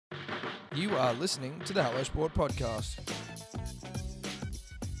You are listening to the Hello Sport Podcast.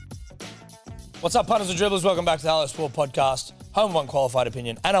 What's up, punters and dribblers? Welcome back to the Hello Sport Podcast. Home of unqualified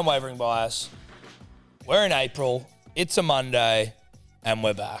opinion and unwavering bias. We're in April. It's a Monday, and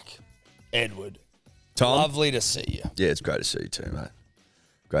we're back. Edward, Tom? lovely to see you. Yeah, it's great to see you too, mate.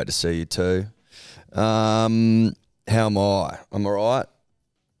 Great to see you too. How am I? I'm all right.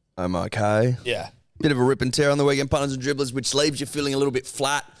 I'm okay. Yeah. Bit of a rip and tear on the weekend, punters and dribblers, which leaves you feeling a little bit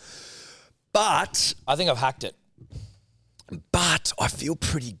flat. But I think I've hacked it. I feel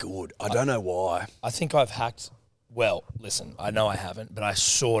pretty good. I don't know why. I think I've hacked. Well, listen, I know I haven't, but I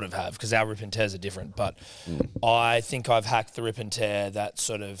sort of have because our rip and tears are different. But I think I've hacked the rip and tear that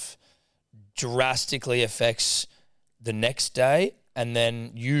sort of drastically affects the next day. And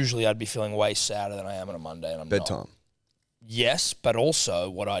then usually I'd be feeling way sadder than I am on a Monday. And I'm Bedtime. not. Yes, but also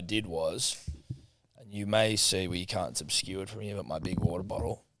what I did was, and you may see where you can't, it's obscured from you, but my big water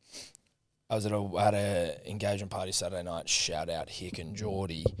bottle. I was at an engagement party Saturday night, shout out Hick and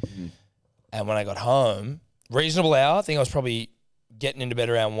Geordie. And when I got home, reasonable hour, I think I was probably getting into bed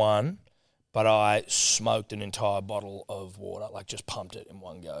around 1, but I smoked an entire bottle of water, like just pumped it in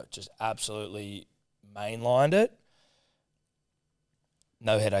one go. Just absolutely mainlined it.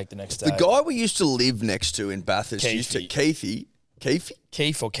 No headache the next day. The guy we used to live next to in Bathurst used to... Keefe?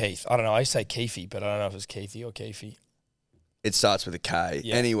 Keith or Keith? I don't know. I say Keefy, but I don't know if it's Keithy or Keefy. It starts with a K.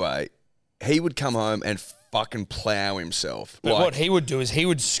 Yeah. Anyway, he would come home and fucking plough himself. But what he would do is he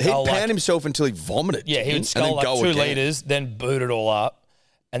would scull He'd pound himself until he vomited. Yeah, he would and scull then like go 2 again. litres, then boot it all up,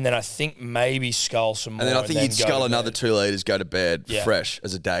 and then I think maybe scull some more. And then I think he'd go scull to another bed. 2 litres, go to bed Yeah. fresh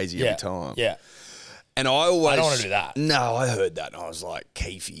as a daisy Yeah, every time. Yeah, And I always... I don't wanna do that. No, I heard that and I was like,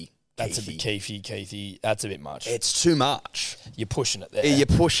 Keefy. that's a bit Keithy. That's a bit much. It's too much. You're pushing it there. You're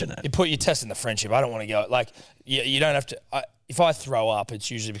pushing it. You're testing the friendship. I don't want to go like you don't have to. If I throw up, it's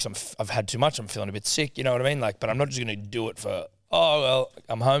usually because I've had too much. I'm feeling a bit sick. You know what I mean? Like, but I'm not just going to do it for. Oh well,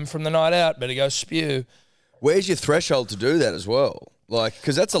 I'm home from the night out. Better go spew. Where's your threshold to do that as well? Like,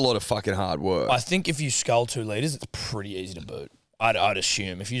 because that's a lot of fucking hard work. I think if you scull 2 litres, it's pretty easy to boot. I'd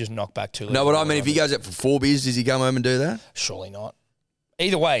assume if you just knock back 2 litres. No, but I mean, if he goes out for 4 beers, does he come home and do that? Surely not.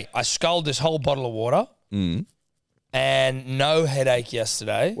 Either way, I sculled this whole bottle of water and no headache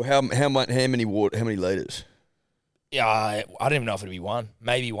yesterday. Well, how many litres? Yeah, I don't even know if it'd be 1.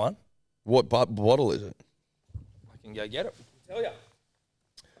 Maybe 1. What bottle is it? I can go get it. I can tell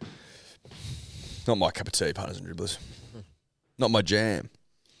you. Not my cup of tea, punters and dribblers. Not my jam.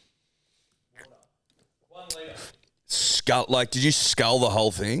 1 litre. Did you scull the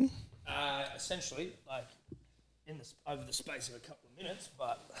whole thing? Essentially, like over the space of a couple of minutes,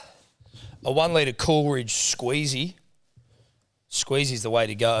 but a 1 litre Coolridge squeezy. Squeezy's the way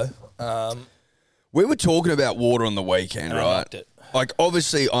to go. We were talking about water on the weekend, And I right? liked it. Like,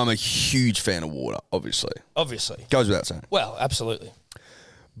 obviously, I'm a huge fan of water, obviously. Obviously. Goes without saying. Well, absolutely.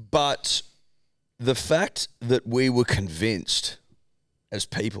 But the fact that we were convinced as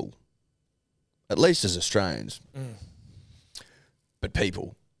people, at least as Australians, but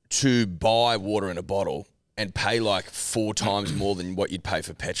people, to buy water in a bottle and pay like 4 times more than what you'd pay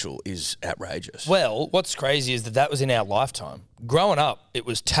for petrol is outrageous. Well, what's crazy is that was in our lifetime. Growing up, it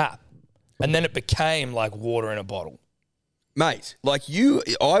was tap. And then it became like water in a bottle. Mate, like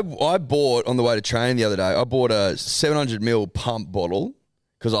I bought on the way to training the other day, I bought a 700ml pump bottle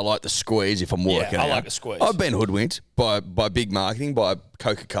because I like the squeeze if I'm working I out. like a squeeze. I've been hoodwinked by big marketing, by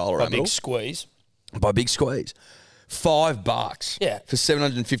Coca-Cola. A around big it squeeze. all. By big squeeze. $5 Yeah. for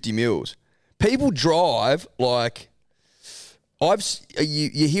 750 mils. People drive like...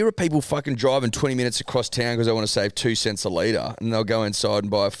 You hear of people fucking driving 20 minutes across town because they want to save 2 cents a litre and they'll go inside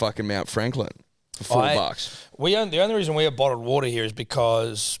and buy a fucking Mount Franklin for $4. The only reason we have bottled water here is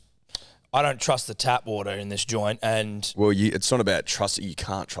because I don't trust the tap water in this joint. And Well, it's not about trust it. You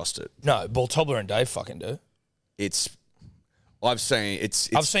can't trust it. no, Baltobler and Dave fucking do. I've seen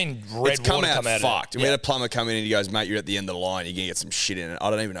red it's come water out come out of fucked. it. And we Yeah. had a plumber come in and he goes, mate, you're at the end of the line. You're going to get some shit in it.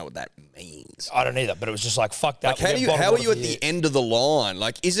 I don't even know what that means. I don't either, but it was just like, fuck that. Like, how are you at the end of the line?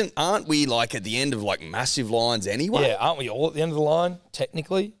 Like, aren't we like at the end of like massive lines anyway? Yeah, aren't we all at the end of the line,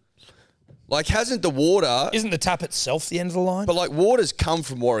 technically? Like, hasn't the water, Isn't the tap itself the end of the line? but like water's come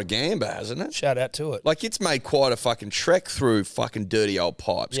from Warragamba, hasn't it? Shout out to it. Like, it's made quite a fucking trek through fucking dirty old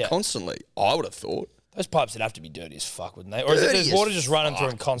pipes Yeah. constantly. I would have thought. Those pipes would have to be dirty as fuck, wouldn't they? Or is it Dirty there's as water just running through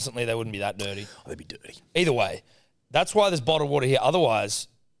fuck. them constantly, they wouldn't be that dirty? Oh, they'd be dirty. Either way, that's why there's bottled water here. Otherwise,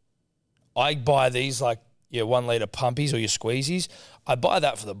 I buy these like your 1 litre pumpies or your squeezies. I buy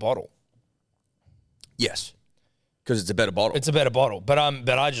that for the bottle. Yes. Because it's a better bottle. It's a better bottle. But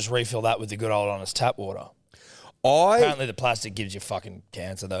I just refill that with the good old honest tap water. Apparently the plastic gives you fucking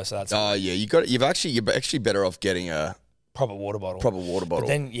cancer though, so that's yeah, you're actually better off getting a proper water bottle. But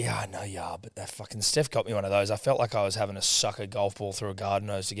then, yeah, I know you are, but that fucking Steph got me one of those. I felt like I was having to suck a golf ball through a garden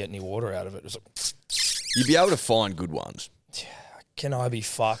hose to get any water out of it. It was like, you'd be able to find good ones. can I be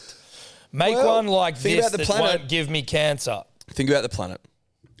fucked? Make Well, one like think this about the that planet. won't give me cancer. Think about the planet.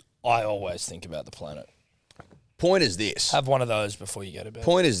 I always think about the planet. Point is this. Have one of those before you go to bed.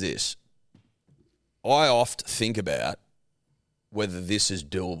 Point is this. I oft think about whether this is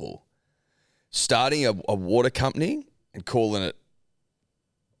doable. Starting a water company and calling it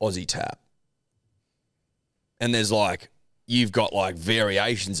Aussie Tap. And there's like, you've got like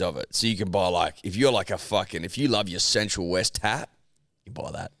variations of it. So you can buy like, if you love your Central West Tap, you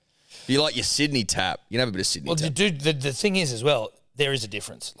buy that. If you like your Sydney Tap, you can have a bit of Sydney Tap. Dude, the thing is as well, there is a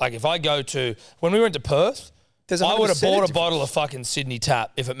difference. Like if I go to, when we went to Perth, I would have bought a bottle of fucking Sydney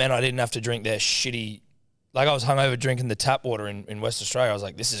Tap if it meant I didn't have to drink their shitty, like I was hungover drinking the tap water in West Australia. I was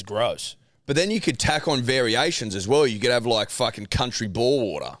like, this is gross. But then you could tack on variations as well. You could have like fucking country bore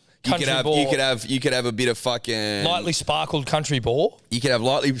water. You could have a bit of fucking Lightly sparkled country bore. You could have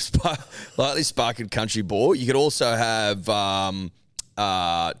lightly sparkled country bore. You could also have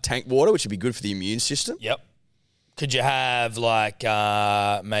tank water, which would be good for the immune system. Yep. Could you have like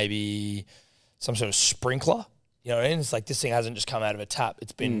maybe some sort of sprinkler? You know what I mean? It's like this thing hasn't just come out of a tap.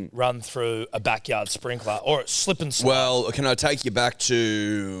 It's been run through a backyard sprinkler or a slip and slide. Well, can I take you back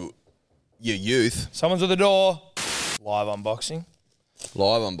to your youth? Someone's at the door. Live unboxing.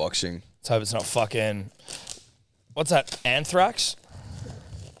 Live unboxing. Let's hope it's not fucking... What's that? Anthrax?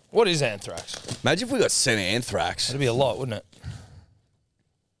 What is anthrax? Imagine if we got sent anthrax. It'd be a lot, wouldn't it?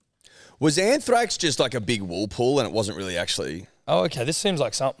 Was anthrax just like a big wool pull and it wasn't really actually... Oh, okay. This seems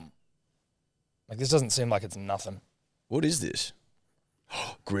like something. Like, this doesn't seem like it's nothing. What is this?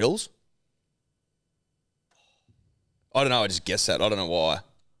 Grills? I don't know. I just guessed that. I don't know why.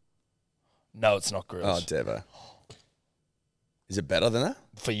 No, it's not grills. Oh, Devo. Is it better than that?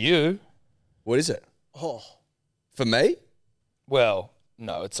 For you? What is it? Oh. For me? Well,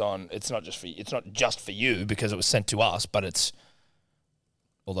 no, it's not just for you because it was sent to us, but it's,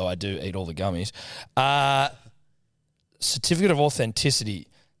 although I do eat all the gummies. Certificate of authenticity.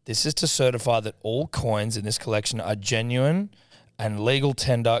 This is to certify that all coins in this collection are genuine and legal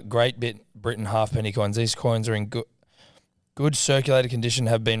tender Great Britain halfpenny coins. These coins are in good circulated condition,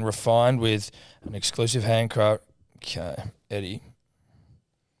 have been refined with an exclusive handcraft. Okay, Eddie.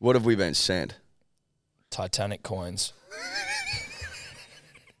 What have we been sent? Titanic coins.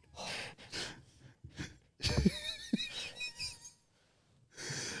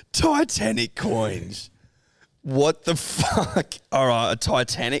 Titanic coins. What the fuck? All right, a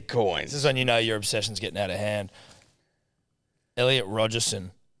Titanic coin. This is when you know your obsession's getting out of hand. Elliot Rogerson.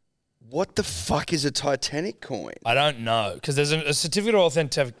 What the fuck is a Titanic coin? I don't know, because there's a certificate of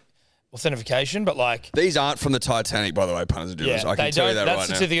authentication, but like... These aren't from the Titanic, by the way, punters and doers. I can tell you that right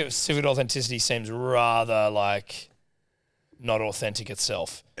now. Certificate of authenticity seems rather like not authentic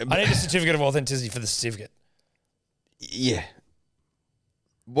itself. I need a certificate of authenticity for the certificate. Yeah.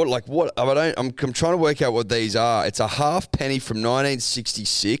 What? I'm trying to work out what these are. It's a halfpenny from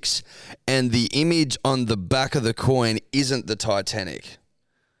 1966, and the image on the back of the coin isn't the Titanic.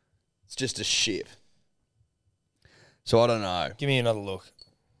 It's just a ship. So I don't know. Give me another look.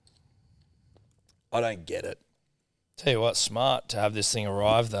 I don't get it. Tell you what, smart to have this thing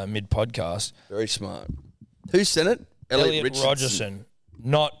arrive though mid-podcast. Very smart. Who sent it? Elliot Rogerson.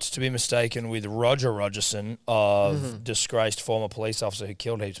 Not to be mistaken with Roger Rogerson of disgraced former police officer who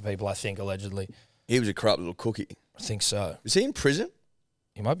killed heaps of people, I think, allegedly. He was a corrupt little cookie. I think so. Is he in prison?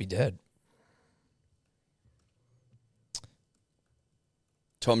 He might be dead.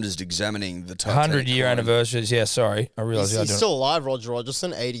 Tom just examining the Titanic 100-year anniversaries. Yeah, sorry. I realised He's still alive, Roger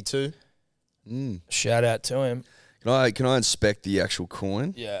Rogerson, 82. Shout out to him. Can I inspect the actual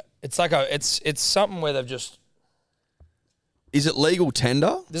coin? Yeah. It's like it's something where they've just... Is it legal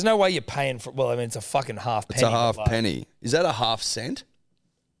tender? There's no way you're paying for... Well, I mean, it's a fucking half penny. It's a half penny. Is that a half cent?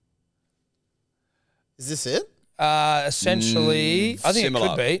 Is this it? Essentially, I think similar. it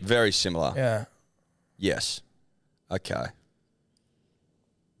could be. Very similar. Yeah. Yes. Okay.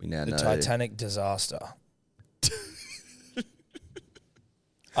 We now know. The Titanic disaster.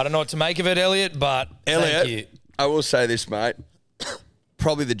 I don't know what to make of it, Elliot, but thank you. I will say this, mate.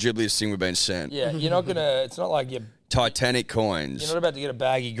 Probably the dribbliest thing we've been sent. Yeah, you're not going to... It's not like you're Titanic coins. not about to get a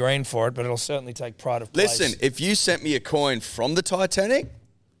baggy green for it, but it'll certainly take pride of place. Listen, if you sent me a coin from the Titanic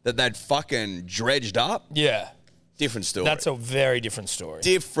that they'd fucking dredged up, yeah, different story. that's a very different story.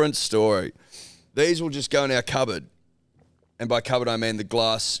 Different story. These will just go in our cupboard And by cupboard, I mean the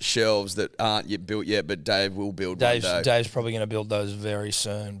glass shelves that aren't yet built yet, but Dave will build one day. Dave's probably going to build those very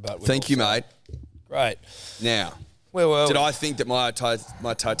soon. But Thank you, mate. Great. Now, Where were did we? I think that my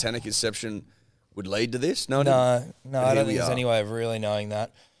Titanic inception would lead to this? No, I didn't. No, I don't here think we there's are. any way of really knowing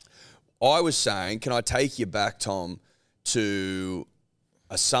that. I was saying, can I take you back, Tom, to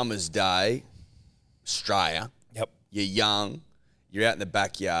a summer's day, Australia? Yep. You're young, you're out in the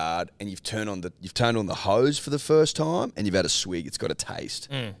backyard, and you've turned on the hose for the first time, and you've had a swig. It's got a taste.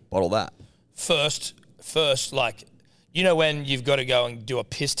 Bottle that. First, like, you know when you've got to go and do a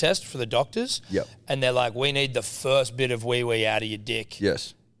piss test for the doctors? Yep. And they're like, we need the first bit of wee out of your dick.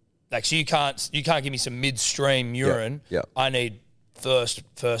 Yes. Like, so you can't give me some midstream urine. Yep. I need first,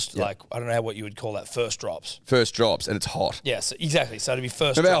 like, I don't know what you would call that, first drops. First drops, and it's hot. Yes, exactly. So to be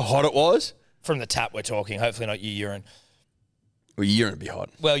first Remember how drops hot it was? from the tap we're talking, hopefully not your urine. Well, your urine would be hot.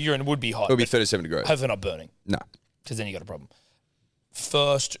 Well, urine would be hot. It would be but 37 degrees. hopefully not burning, No. because then you got a problem.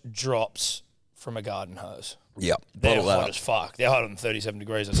 First drops from a garden hose. Yep. They're Bottle that hot up. as fuck. They're hotter than 37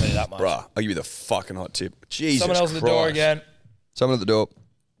 degrees, I'll tell you that much. Bruh, I'll give you the fucking hot tip. Jesus Someone else at the door Christ. again. Someone at the door.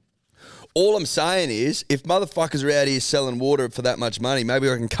 All I'm saying is, if motherfuckers are out here selling water for that much money, maybe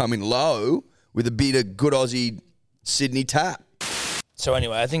I can come in low with a bit of good Aussie Sydney tap. So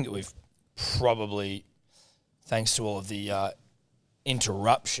anyway, I think we've probably, thanks to all of the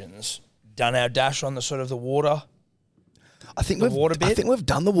interruptions, done our dash on the sort of the water. I think water bit? I think we've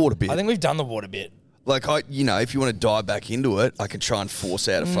done the water bit. I think we've done the water bit. Like, if you want to dive back into it, I can try and force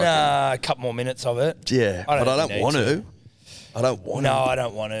out a fucking... Nah, a couple more minutes of it. Yeah, I don't but I think don't we want need to. I don't want No, to. I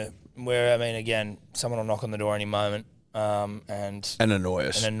don't want to. Again, someone will knock on the door any moment and And annoy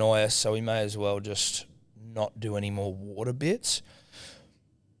us. annoy us, so we may as well just not do any more water bits.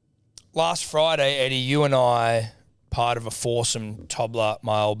 Last Friday, Eddie, you and I, part of a foursome, Tobler,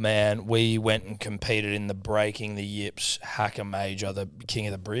 my old man, we went and competed in the Breaking the Yips Hacker Major, the King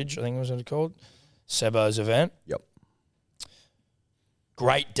of the Bridge, I think was what it called, Sebo's event. Yep.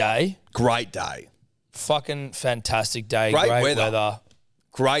 Great day. Great day. Fucking fantastic day. Great Great weather. weather.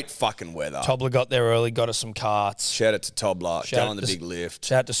 Great fucking weather. Tobler got there early, got us some carts. Shout out to Tobler. Shout Go out on the to- big lift.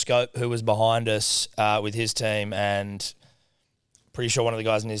 Shout out to Scope, who was behind us with his team, and pretty sure one of the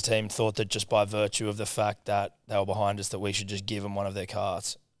guys in his team thought that just by virtue of the fact that they were behind us that we should just give them one of their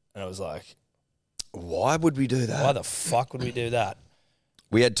carts. And it was like, Why would we do that? why the fuck would we do that?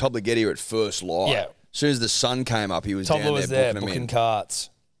 We had Tobler get here at first light. Yeah. As soon as the sun came up, he was Tobler down was there there booking them booking in. carts.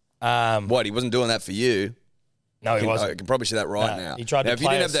 What? He wasn't doing that for you. No, he I wasn't. can probably see that right No, now. He tried Now, to if you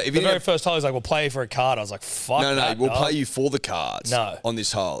play didn't us. have that, if The you very didn't have, first hole, he was like, we'll play you for a card. I was like, fuck no, that, we'll dog. play you for the cards. No. On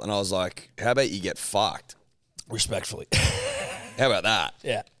this hole, and I was like, how about you get fucked? Respectfully. How about that?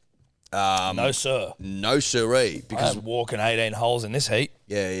 Yeah. No, sir. No siree, because I'm walking 18 holes in this heat.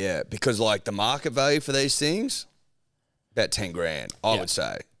 yeah, because like the market value for these things, about 10 grand, I would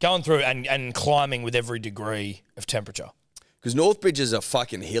say. Going through and climbing with every degree of temperature. Because Northbridge is a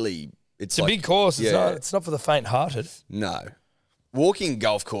fucking hilly. It's a big course. It's not for the faint-hearted. No, walking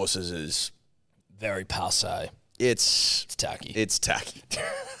golf courses is Very passe. it's tacky. It's tacky.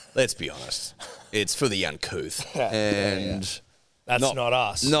 Let's be honest. It's for the uncouth. And That's not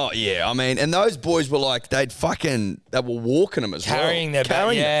us. I mean, and those boys were like, they were walking them as Carrying well.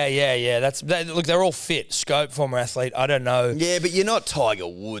 their bag. Yeah. Look, they're all fit. Scope, former athlete. I don't know. Yeah, but you're not Tiger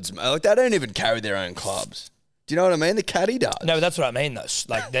Woods, mate. Like, they don't even carry their own clubs. Do you know what I mean? The caddy does. No, but that's what I mean, though.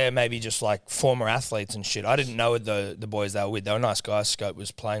 Like, they're maybe just like former athletes and shit. I didn't know the boys they were with. They were nice guys. Scope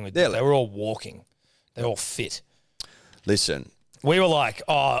was playing with. Yeah, They were all walking. They were all fit. Listen, We were like,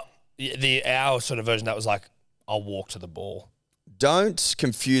 our sort of version that was like, I'll walk to the ball. don't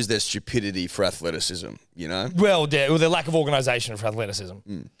confuse their stupidity for athleticism, you know? Well, the lack of organisation for athleticism.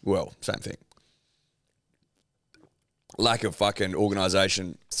 Well, same thing. Lack of fucking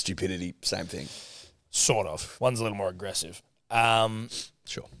organisation, stupidity, same thing. Sort of. One's a little more aggressive.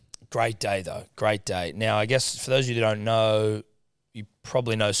 Sure. Great day, though. Great day. Now, I guess for those of you that don't know, you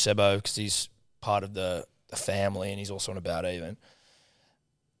probably know Sebo because he's part of the family and he's also on About Even.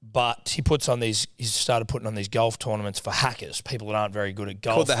 But he's started putting on these golf tournaments for hackers, people that aren't very good at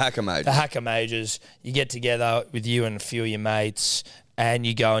golf. Called the Hacker Majors. The Hacker Majors. You get together with you and a few of your mates and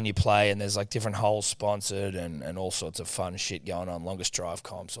you go and you play and there's like different holes sponsored and all sorts of fun shit going on, longest drive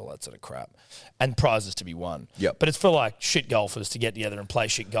comps, all that sort of crap. And prizes to be won. Yep. But it's for like shit golfers to get together and play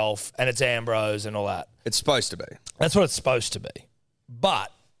shit golf and it's Ambrose and all that. It's supposed to be. That's what it's supposed to be.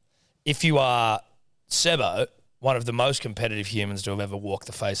 But if you are Sebo, one of the most competitive humans to have ever walked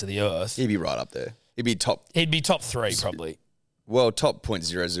the face of the earth, He'd be right up there. He'd be top, he'd be top 3 probably well, top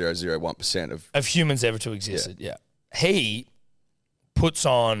 0.0001% of humans ever to existed. Yeah. He puts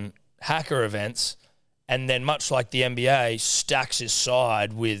on hacker events and then much like the NBA, stacks his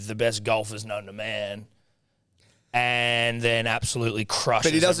side with the best golfers known to man, and then absolutely crushes.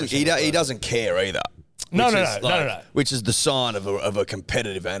 But he doesn't. every single He person. doesn't care either. No, Which no, is no, no, no, no. Which is the sign of a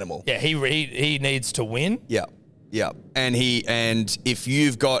competitive animal. Yeah, he needs to win. Yeah, yeah. And if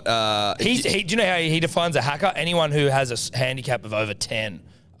you've got Do you know how he defines a hacker? Anyone who has a handicap of over 10.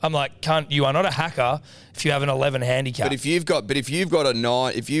 I'm like, you are not a hacker if you have an 11 handicap. But if you've got a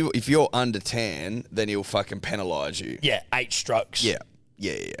 9, if you're under 10, then he'll fucking penalise you. yeah, 8 strokes. Yeah.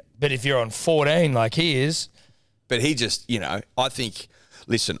 But if you're on 14 like he is, But he just, I think.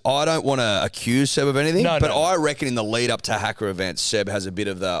 Listen, I don't want to accuse Seb of anything, No, but no. I reckon in the lead up to hacker events, Seb has a bit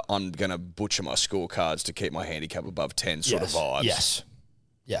of the I'm going to butcher my scorecards to keep my handicap above 10 sort of vibes.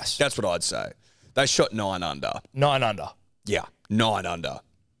 Yes. That's what I'd say. They shot 9 under. 9 under. Yeah, 9 under.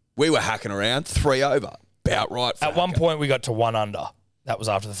 We were hacking around, 3 over. About right. For At one hacker. point, we got to 1 under. That was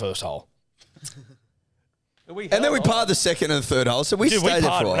after the first hole. And then we parred the second and third hole, so we Dude, we stayed there for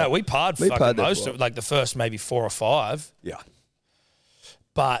a parred. while. No, we parred We fucking parred there for most a of like the first maybe 4 or 5. Yeah.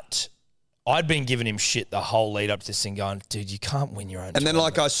 But I'd been giving him shit the whole lead up to this thing, going, dude, you can't win your own. And then,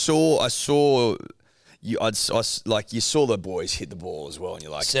 tournament. like, I saw you. You saw the boys hit the ball as well, and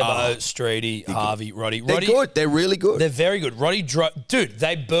you're like, Sebo, Streety, Harvey, Roddy. they're good. They're really good. They're very good. Roddy, dude,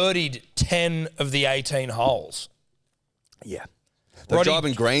 they birdied 10 of the 18 holes. Yeah. They're Roddy-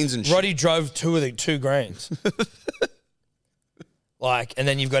 driving greens and shit. Roddy drove 2 of the 2 greens. And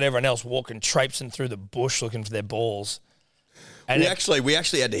then you've got everyone else walking, traipsing through the bush looking for their balls. And We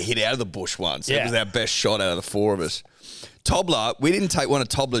actually had to hit out of the bush once. It Yeah. was our best shot out of the 4 of us. Tobler, we didn't take one of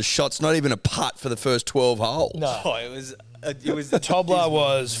Tobler's shots, not even a putt for the first 12 holes. No. Oh, it was Tobler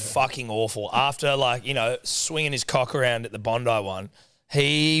was fucking awful. After, swinging his cock around at the Bondi one,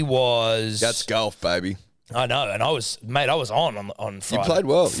 he was... That's golf, baby. I know, and I was on Friday. played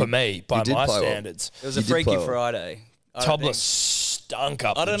well. For me, by did my play well. standards. It was a You did Freaky play well. Friday. I Tobler think. stunk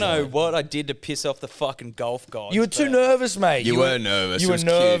up I the don't know joint. what I did to piss off the fucking golf gods. You were too but- nervous, mate. You were nervous. You It were was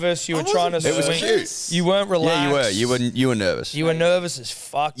cute. nervous. You were trying to It was swing. cute. You weren't relaxed. Yeah, you were nervous. You were nervous as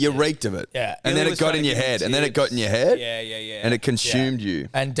fuck. You dude. reeked of it. Yeah. And Billy then it was got trying in to your give me head. And then it tips. got in your head. Yeah. And it consumed you.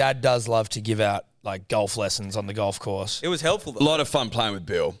 And Dad does love to give out golf lessons on the golf course. It was helpful. A Though. lot of fun playing with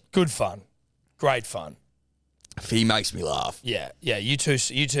Bill. Good fun, great fun. He makes me laugh. Yeah. You two.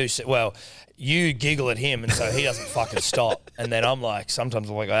 Well, you giggle at him, and so he doesn't fucking stop. And then I'm like, sometimes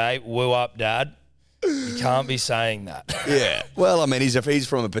I'm like, hey, woo up, Dad. You can't be saying that. Yeah. Well, I mean, he's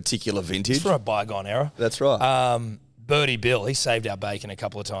from a particular vintage. It's from a bygone era. That's right. Birdie Bill, he saved our bacon a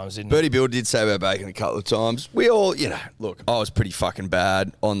couple of times, didn't Birdie Bill did save our bacon a couple of times. We all, look, I was pretty fucking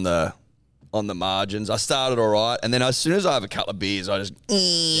bad on the margins. I started all right, and then as soon as I have a couple of beers, I just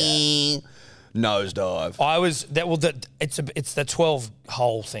nosedive. I was that. Well, it's the 12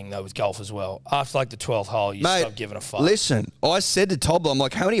 hole thing though with golf as well. After the 12th hole, you stop giving a fuck. Listen, I said to Tobler, I'm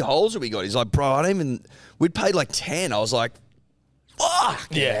like, how many holes have we got? He's like, bro, I don't even. We'd paid like 10. I was like,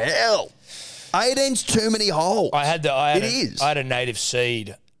 fuck, hell. 18's too many holes. I had It is. I had a native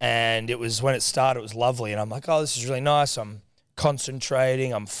seed, and it was when it started. It was lovely, and I'm like, oh, this is really nice. I'm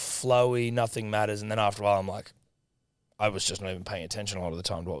concentrating. I'm flowy. Nothing matters. And then after a while, I'm like, I was just not even paying attention a lot of the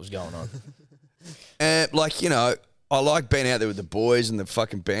time to what was going on. And I like being out there with the boys and the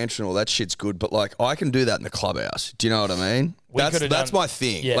fucking banter and all that shit's good, but I can do that in the clubhouse. Do you know what I mean? We could've That's done- my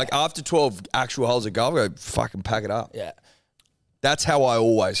thing. Yeah. After 12 actual holes of golf, I go fucking pack it up. Yeah. That's how I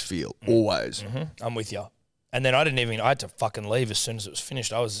always feel. Always. I'm with you. And then I had to fucking leave as soon as it was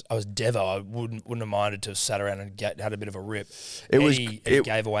finished. I was Devo. I wouldn't have minded to have sat around and had a bit of a rip. Eddie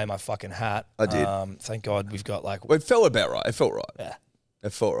gave away my fucking hat. I did. Thank God we've got Well, it felt about right. It felt right. yeah.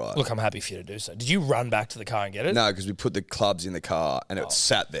 It felt right. Look, I'm happy for you to do so. Did you run back to the car and get it? No, because we put the clubs in the car and it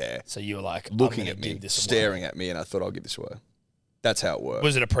sat there So you were like looking I'm at gonna me, give this away. staring at me, and I thought I'll give this away. That's how it worked.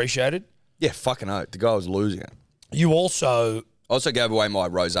 Was it appreciated? Yeah, fucking oath. The guy was losing it. You also I also gave away my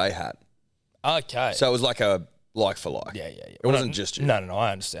rosé hat. okay. So it was like a like for like. yeah. It wasn't just you. No,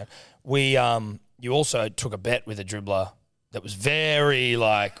 I understand. We you also took a bet with a dribbler that was very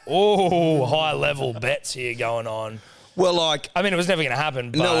high level bets here going on. Well, I mean, it was never going to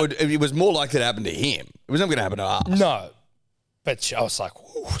happen. But no, it was more likely to happen to him. It was never going to happen to us. No. But I was like,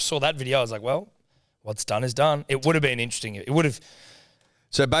 whew, saw that video. I was like, well, what's done is done. It would have been interesting. It would have.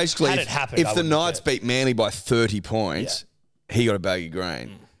 So basically, Had if, it happened, I if the wouldn't Knights have beat Manly by 30 points, he got a bag of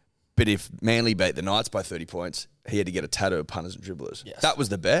green. But if Manly beat the Knights by 30 points, he had to get a tattoo of punters and dribblers. Yes. That was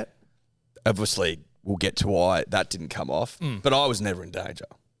the bet. Obviously, we'll get to why that didn't come off. But I was never in danger.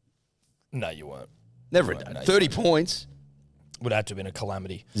 No, you weren't. Never in No, danger. you 30 points, Would have to have been a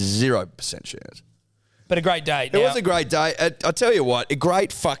calamity. 0% chance. But a great day. It was a great day. I tell you what, a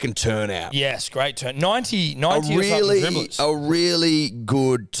great fucking turnout. Yes, great turn. 90 or something dribblers. A really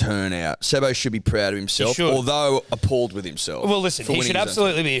good turnout. Sebo should be proud of himself, should. although appalled with himself. Well, listen, for he winning should his own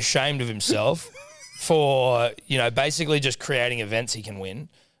absolutely be ashamed of himself for, basically just creating events he can win.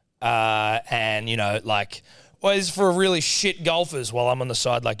 And, it's for really shit golfers while I'm on the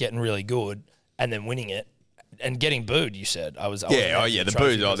side, like, getting really good and then winning it and getting booed, you said. I was the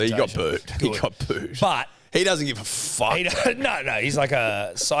booed. Oh, he got booed. He got booed. But he doesn't give a fuck. no, he's like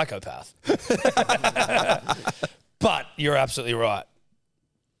a psychopath. But you're absolutely right.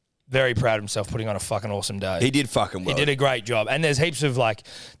 Very proud of himself putting on a fucking awesome day. He did fucking well. He did a great job. And there's heaps of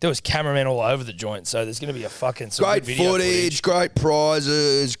there was cameramen all over the joint, so there's going to be some great good video footage, great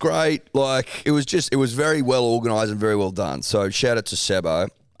prizes, great, it was very well organised and very well done. So shout out to Sebo.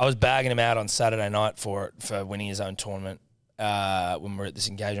 I was bagging him out on Saturday night for winning his own tournament when we were at this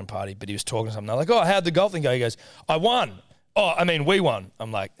engagement party, but he was talking to something. They're like, oh, how'd the golf thing go? He goes, I won. Oh, I mean, we won.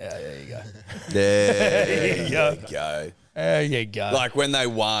 I'm like, yeah, there you go. There you go. There you go. Like when they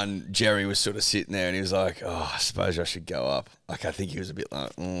won, Jerry was sort of sitting there and he was like, oh, I suppose I should go up. Like, I think he was a bit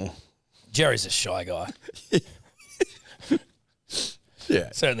like, Jerry's a shy guy. Yeah.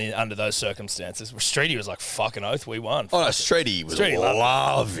 Certainly under those circumstances. Streety was like, fucking oath, we won. Oh, no, Streety was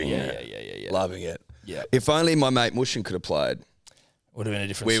loving it. Yeah. Loving it. Yeah. If only my mate Mushin could have played, would have been a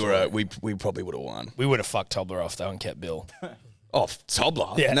different story. we probably would have won. We would have fucked Tobler off, though, and kept Bill. Oh,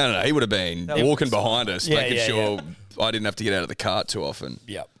 Tobler? Yeah. No. He would have been walking behind us, making sure I didn't have to get out of the cart too often.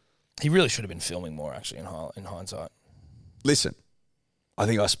 Yeah. He really should have been filming more, actually, in hindsight. Listen, I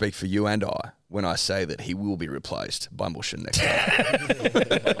think I speak for you and I when I say that he will be replaced by Mushin next time.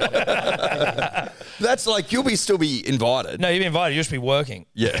 That's like, you'll still be invited. No, you'll be invited. You'll just be working.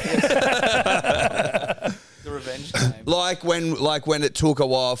 Yeah. The revenge game. Like when it took a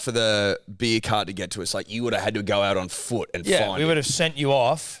while for the beer cart to get to us, like you would have had to go out on foot and find we would have sent you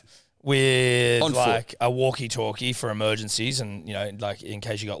off with On foot. a walkie-talkie for emergencies and, in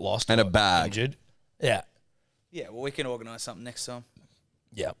case you got lost And or a bag. injured. Yeah. Yeah, well, we can organise something next time.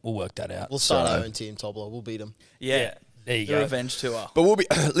 Yeah, we'll work that out. We'll start our own team, Tobler. We'll beat them. Yeah. There you The go. revenge tour. But we'll be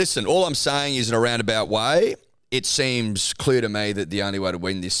listen, all I'm saying is in a roundabout way, it seems clear to me that the only way to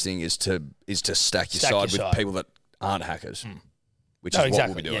win this thing is to stack your side with people that aren't hackers. Which is what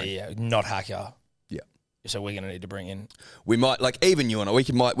we'll be doing. Yeah. Not hacker. Yeah. So we're going to need to bring in. We might, even you and I,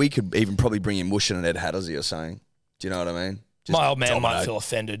 we could even probably bring in Mushin and Ed Hattersy, you're saying. Do you know what I mean? Just My old man might dominate. feel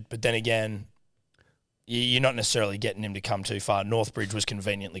offended, but then again, you're not necessarily getting him to come too far. Northbridge was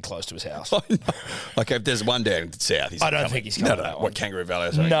conveniently close to his house. Like if there's one down south, he's I don't coming. think he's coming to that one. What, Kangaroo Valley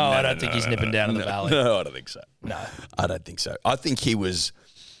or something? No, I don't think he's nipping down in the valley. No, I don't think so. No. I don't think so. I think it was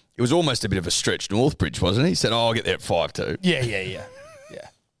almost a bit of a stretch. Northbridge, wasn't he? He said, I'll get there at 5-2. Yeah.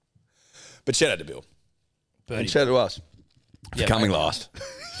 But shout out to Bill. Birdie. And shout out to us. Yeah, Coming mate. last.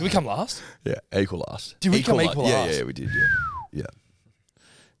 Did we come last? Yeah, equal last. Did we come equal Yeah, last? yeah, we did, yeah.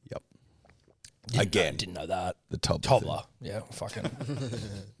 Yep. Again. Didn't know that. The Tobler. Tobler. Yeah, fucking.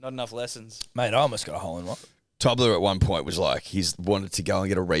 Not enough lessons. Mate, I almost got a hole in one. Tobler at one point was like, he's wanted to go and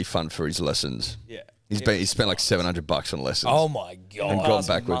get a refund for his lessons. Yeah. He spent like $700 on lessons. Oh my and God. gone past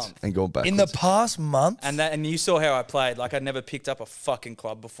backwards. month. And gone backwards. In the past month? And you saw how I played. Like, I'd never picked up a fucking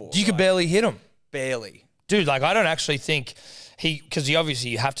club before. You could Like, barely hit him. barely. Dude, I don't actually think because obviously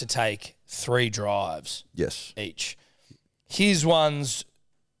you have to take 3 drives Yes. each. His ones,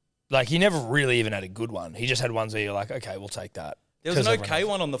 he never really even had a good one. He just had ones where you're like, okay, we'll take that. There was an 'Cause okay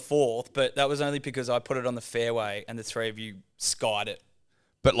everyone- one on the 4th, but that was only because I put it on the fairway and the 3 of you skied it.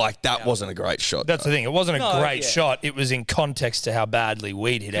 But that wasn't a great shot. That's the thing. It wasn't a No, great yeah. shot. It was in context to how badly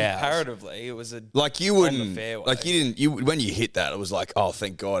we'd hit ours. Comparatively, it was a You on wouldn't, the fairway. you didn't, when you hit that, it was like, oh,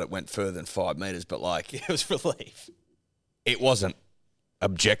 thank God it went further than 5 metres. But it was relief. it wasn't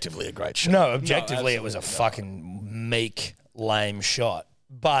objectively a great shot. No, objectively, it was a absolutely fucking meek, lame shot.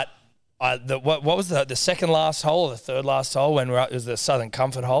 But what was the second last hole or the third last hole when it was the Southern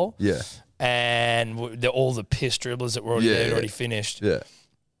Comfort hole? Yeah. And all the piss dribblers that were already there, already finished, Yeah.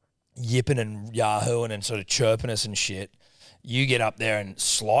 yipping and yahooing and sort of chirping us and shit. You get up there and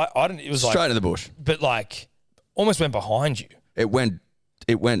slide. It was Straight in the bush. but almost went behind you. It went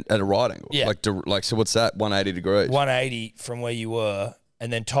at a right angle. Yeah. So what's that? 180 degrees. 180 from where you were,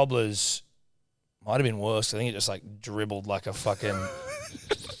 and then Tobler's might have been worse. I think it just dribbled like a fucking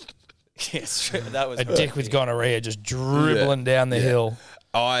Yes, that was a dick with gonorrhea, just dribbling down the hill.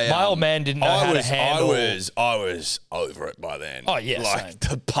 My old man didn't know how to handle. I was over it by then. Oh, yeah, same.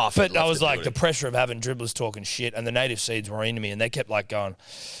 the puff. But I was like the pressure of having dribblers talking shit, and the native seeds were into me, and they kept going.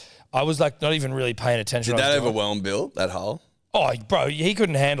 I was not even really paying attention. Did what I that was doing. overwhelm Bill? That hole? Oh, bro, he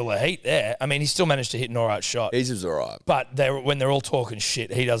couldn't handle the heat there. I mean, he still managed to hit an all right shot. He's was all right. But when they're all talking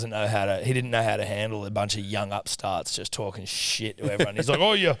shit, he didn't know how to handle a bunch of young upstarts just talking shit to everyone. He's like,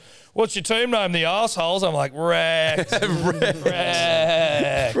 "Oh, what's your team name? The Arseholes." I'm like, "Wrecked,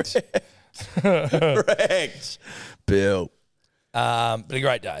 wrecked, Correct. Bill. But a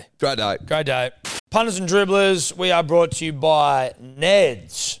great day. Great day. Great day. Punters and Dribblers, we are brought to you by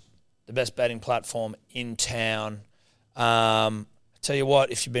Neds, the best betting platform in town. Tell you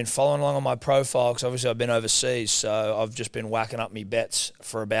what, if you've been following along on my profile, because obviously I've been overseas, so I've just been whacking up me bets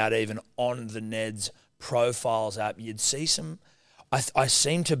for about even on the Neds profiles app. You'd see some. I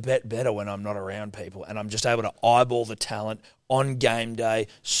seem to bet better when I'm not around people, and I'm just able to eyeball the talent on game day,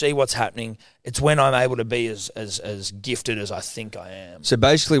 see what's happening. It's when I'm able to be as gifted as I think I am. So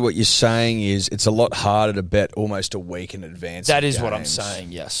basically what you're saying is it's a lot harder to bet almost a week in advance. That is what I'm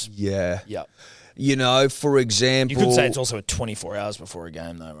saying, yes. Yeah. Yep. You know, for example... You could say it's also at 24 hours before a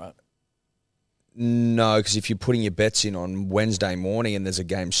game though, right? No, because if you're putting your bets in on Wednesday morning and there's a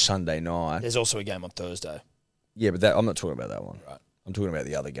game Sunday night... There's also a game on Thursday. Yeah, but I'm not talking about that one. Right. I'm talking about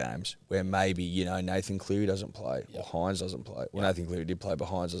the other games where maybe, Nathan Cleary doesn't play or Hines doesn't play. Well, Nathan Cleary did play, but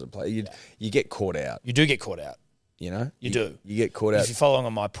Hines doesn't play. You get caught out. You do get caught out. You know? You do. You get caught out. If you're following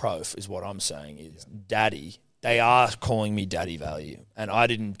on my prof, is what I'm saying is daddy. They are calling me daddy value, and I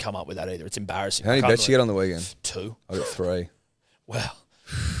didn't come up with that either. It's embarrassing. How many bets you get on the weekend? 2. I got 3. Well,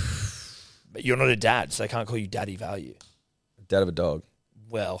 but you're not a dad, so they can't call you daddy value. Dad of a dog.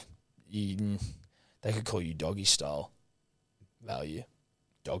 Well, they could call you doggy style value,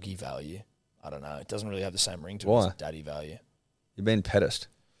 doggy value. I don't know. It doesn't really have the same ring to it as daddy value. You're being pedest.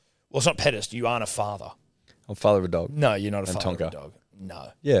 Well, it's not pedest. You aren't a father. I'm father of a dog. No, you're not a And father Tonka. of a dog. No.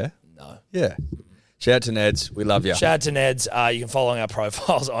 Yeah. No. Yeah. Shout out to Neds. We love you. Shout out to Neds. You can follow our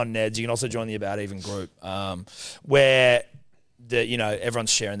profiles on Neds. You can also join the About Even group where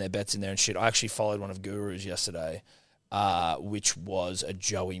everyone's sharing their bets in there and shit. I actually followed one of Guru's yesterday, which was a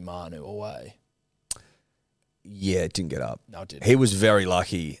Joey Manu away. Yeah, it didn't get up. No, it didn't. He was very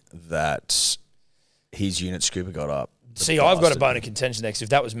lucky that his unit scooper got up. See, I've got a bone of contention next. If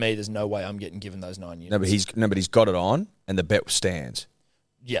that was me, there's no way I'm getting given those 9 units. But he's got it on, and the bet stands.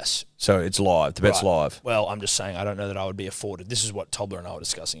 Yes. So it's live. The bet's Right. live. Well, I'm just saying I don't know that I would be afforded. This is what Tobler and I were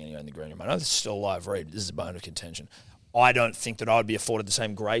discussing anyway in the green room. I know this is still a live read. This is a bone of contention. I don't think that I would be afforded the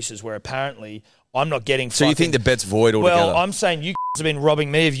same graces where apparently I'm not getting So you think the bet's void altogether? Well, I'm saying you have been robbing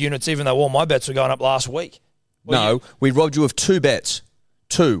me of units even though all my bets were going up last week. No, we robbed you of 2 bets.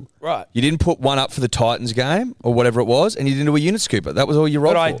 2. Right. You didn't put one up for the Titans game or whatever it was, and you didn't do a unit scooper. That was all you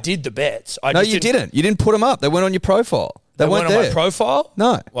robbed But I for. did the bets. No, you didn't. You didn't put them up. They weren't on your profile. They weren't on there. my profile?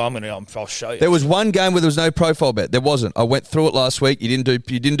 No. Well, I'll show you. There was one game where there was no profile bet. There wasn't. I went through it last week. You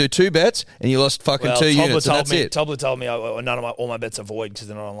didn't do 2 bets, and you lost fucking 2 units. And that's it. Tobler told me all my bets are void because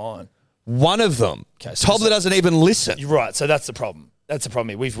they're not online. One of them. Okay, so Tobler doesn't even listen. You're right. So that's the problem. That's the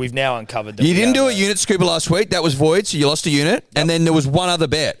problem. We've now uncovered that You didn't do a unit scooper last week. That was void, so you lost a unit. And then there was one other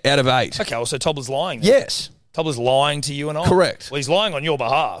bet out of 8. Okay, well, so Tobler's lying then. Yes. Tobler's lying to you and I. Correct. Well, he's lying on your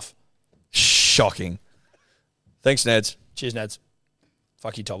behalf. Shocking. Thanks, Neds. Cheers, Neds.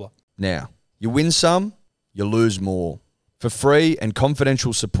 Fuck you, Tobler. Now, you win some, you lose more. For free and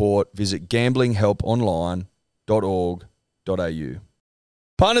confidential support, visit gamblinghelponline.org.au.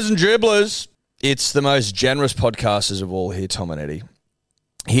 Punters and Dribblers, it's the most generous podcasters of all here, Tom and Eddie.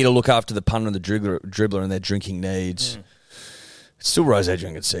 Here to look after the punter and the dribbler and their drinking needs. It's still rosé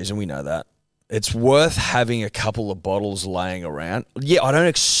drinking season, we know that. It's worth having a couple of bottles laying around. Yeah, I don't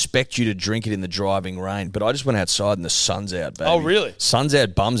expect you to drink it in the driving rain, but I just went outside and the sun's out, baby. Oh, really? Sun's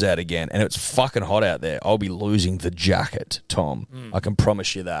out, bum's out again, and it's fucking hot out there. I'll be losing the jacket, Tom. I can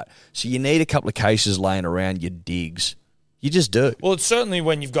promise you that. So you need a couple of cases laying around your digs. You just do. Well, it's certainly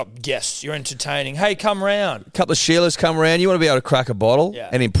when you've got guests, you're entertaining. Hey, come round. A couple of Sheilas come around. You want to be able to crack a bottle Yeah.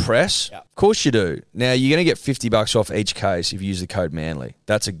 and impress? Yeah. Of course you do. Now, you're going to get $50 off each case if you use the code MANLY.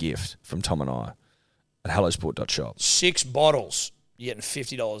 That's a gift from Tom and I at hellosport.shop. 6 bottles. You're getting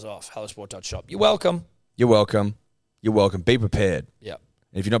 $50 off. Hellosport.shop. You're welcome. You're welcome. You're welcome. Be prepared. Yeah.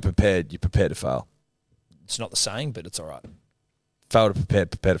 And if you're not prepared, you're prepared to fail. It's not the saying, but it's all right. Fail to prepare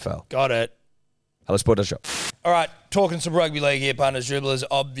to fail. Got it. hellosport.shop. All right, talking some rugby league here, punters, dribblers.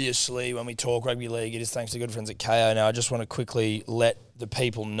 Obviously, when we talk rugby league, it is thanks to good friends at KO. Now, I just want to quickly let the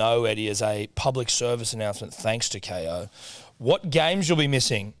people know, Eddie, as a public service announcement, thanks to KO, what games you'll be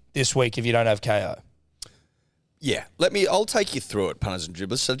missing this week if you don't have KO. Yeah. I'll take you through it, punters and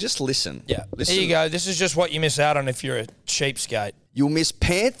dribblers. So just listen. Yeah, Listen. there you go. This is just what you miss out on if you're a cheapskate. You'll miss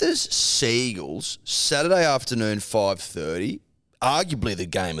Panthers Seagulls Saturday afternoon 5:30. Arguably the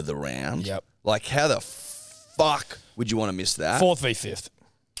game of the round. Yep. Like how the fuck would you want to miss that? 4th v 5th.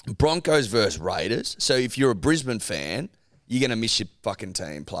 Broncos versus Raiders. So if you're a Brisbane fan, you're going to miss your fucking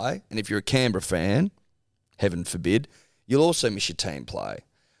team play. And if you're a Canberra fan, heaven forbid, you'll also miss your team play.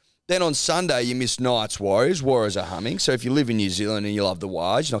 Then on Sunday, you miss Knights Warriors. Warriors are humming. So if you live in New Zealand and you love the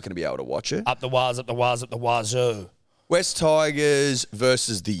Wires, you're not going to be able to watch it. Up the Waz, up the Waz, up the Wazoo. West Tigers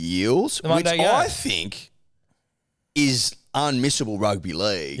versus the Eels, The which Monday game. I think is unmissable rugby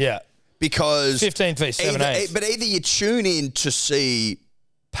league. Yeah. Because 15th v 7/8. but either you tune in to see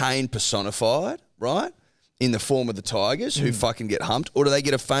pain personified, right, in the form of the Tigers who fucking get humped, or do they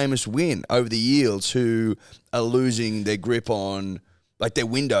get a famous win over the Eels who are losing their grip on, like, their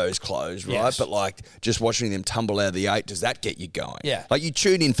window's closed, right? Yes. But, like, just watching them tumble out of the 8, does that get you going? Yeah. Like, you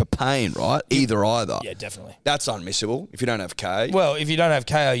tune in for pain, right? Either. Yeah, definitely. That's unmissable if you don't have K. Well, if you don't have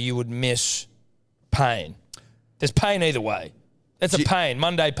KO, you would miss pain. There's pain either way. It's a pain,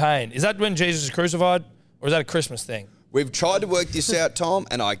 Monday pain. Is that when Jesus is crucified, or is that a Christmas thing? We've tried to work this out, Tom,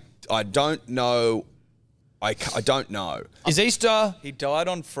 and I don't know. I don't know. Is Easter? He died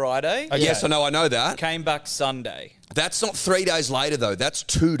on Friday. Okay. Yes, I know that. Came back Sunday. That's not 3 days later, though. That's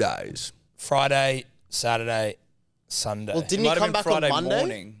 2 days. Friday, Saturday, Sunday. Well, didn't Might he have come been back Friday on Monday?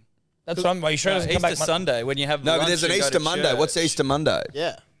 morning. That's what I'm. Are you sure it doesn't Easter come back Sunday when you have No, but lunch there's an and go Easter to Monday. What's church. Easter Monday?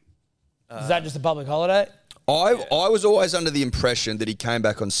 Yeah. Is that just a public holiday? I was always under the impression that he came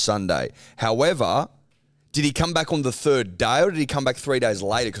back on Sunday. However, did he come back on the 3rd day, or did he come back 3 days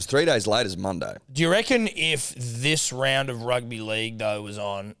later? Because 3 days later is Monday. Do you reckon if this round of rugby league, though, was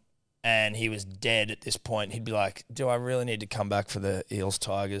on and he was dead at this point, he'd be like, do I really need to come back for the Eels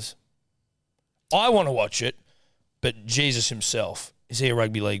Tigers? I want to watch it, but Jesus himself, is he a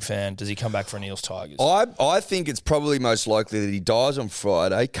rugby league fan? Does he come back for an Eels Tigers? I think it's probably most likely that he dies on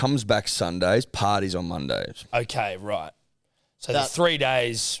Friday, comes back Sundays, parties on Mondays. Okay, right. So the That- 3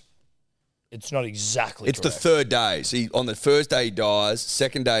 days, it's not exactly It's correct. the 3rd day. So on the first day he dies,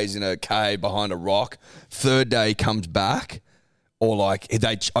 second day he's in a cave behind a rock, third day he comes back, or like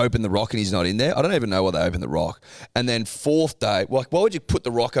they open the rock and he's not in there. I don't even know why they open the rock. And then 4th day, why would you put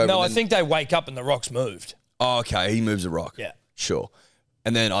the rock over? No, and I then- think they wake up and the rock's moved. Oh, okay, he moves the rock. Yeah. Sure.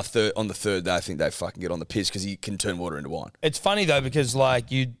 And then on the 3rd day, I think they fucking get on the piss because he can turn water into wine. It's funny, though, because,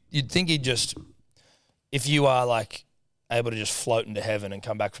 like, you'd think he'd just, if you are, like, able to just float into heaven and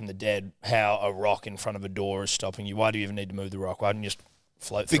come back from the dead, how a rock in front of a door is stopping you. Why do you even need to move the rock? Why don't you just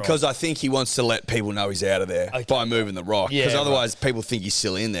float through Because it? I think he wants to let people know he's out of there Okay. by moving the rock. Yeah, Because right. otherwise people think he's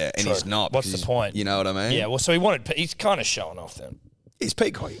still in there and True. he's not. What's because the point? You know what I mean? Yeah, well, so he's kind of showing off then. He's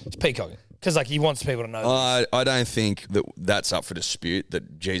peacocking. He's peacocking. Because, like, he wants people to know. I don't think that's up for dispute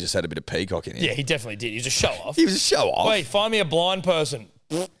that Jesus had a bit of peacock in him. Yeah, he definitely did. He was a show off. He was a show off. Wait, find me a blind person.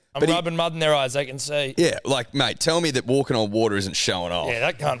 I'm But he- rubbing mud in their eyes. They can see. Yeah, like, mate, tell me that walking on water isn't showing off. Yeah,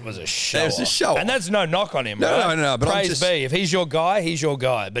 that cunt was a show That was a off. show And off. that's no knock on him, No, right? no, but I'm Praise just- be. If he's your guy, he's your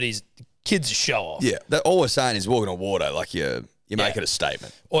guy. But he's kid's a show off. Yeah, all we're saying is walking on water, like you make it a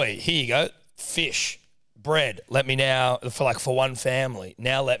statement. Oi, here you go. Fish, bread. Let me now, for one family,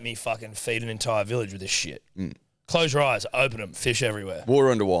 now let me fucking feed an entire village with this shit. Close your eyes, open them, fish everywhere.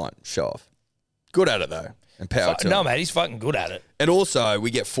 Water under wine, show off. Good at it, though. And power to No, him. mate, he's fucking good at it. And also, we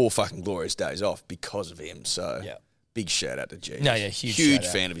get 4 fucking glorious days off because of him. So, Yeah. big shout out to Jesus. No, yeah, huge shout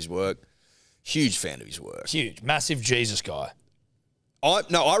out. fan of his work. Huge fan of his work. Huge, massive Jesus guy.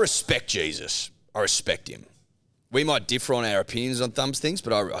 I respect Jesus. I respect him. We might differ on our opinions on thumbs things,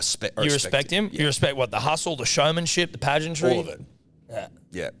 but I respect. You respect him? Yeah. You respect what? The hustle, the showmanship, the pageantry? All of it. Yeah.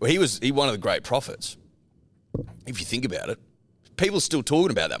 Yeah. Well, he was one of the great prophets. If you think about it, people still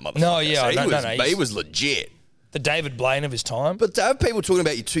talking about that motherfucker. No, yeah, So no, he he's- was legit. The David Blaine of his time. But to have people talking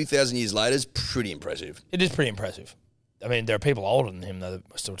about you 2,000 years later is pretty impressive. It is pretty impressive. I mean, there are people older than him, though, that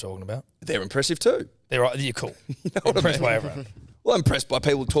we're still talking about. They're impressive too. You're cool. know what I Impressed mean? by everyone. Well, I'm impressed by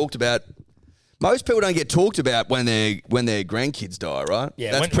people talked about. Most people don't get talked about when their grandkids die, right?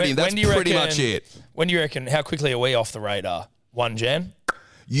 Yeah, that's pretty much it. When do you reckon, how quickly are we off the radar? 1 Jan?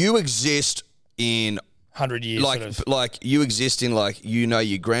 You exist in 100 years like sort of. like you exist in like you know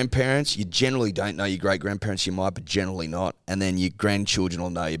your grandparents. You generally don't know your great grandparents. You might, but generally not. And then your grandchildren will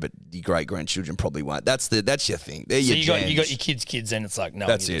know you, but your great grandchildren probably won't. That's your thing. They're So your you got gens. your kids, and it's like, no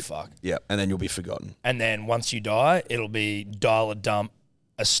That's one it. gives a fuck. Yeah, and then you'll be forgotten. And then once you die, it'll be dial a dump,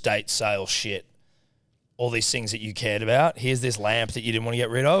 estate sale shit. All these things that you cared about. Here's this lamp that you didn't want to get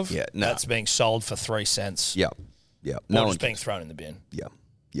rid of. Yeah, no. That's being sold for 3 cents. Yeah, yeah. Or No one. just being thrown in the bin Yeah,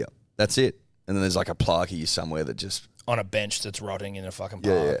 yeah. That's it. And then there's like a plaque of you somewhere that just on a bench that's rotting in a fucking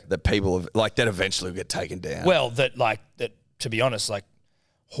park. yeah, that people have, like that eventually will get taken down. Well, that to be honest, like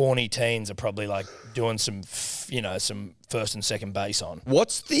horny teens are probably like doing some first and second base on.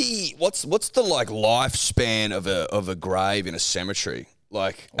 What's the like lifespan of a grave in a cemetery?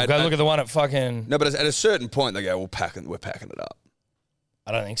 Like, Go look at the one at fucking. No, but at a certain point they go, we're packing it up.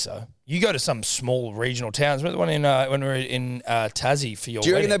 I don't think so. You go to some small regional towns. Remember the one in when we were in Tassie for your Do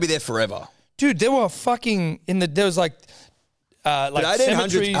you reckon wedding? they'd be there forever? Dude, there were fucking there was like But 1800s,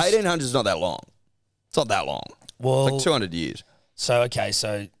 cemeteries. 1800s is not that long. It's not that long. Well, It's like 200 years. so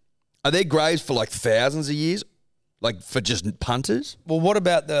Are there graves for like thousands of years? Like for just punters? what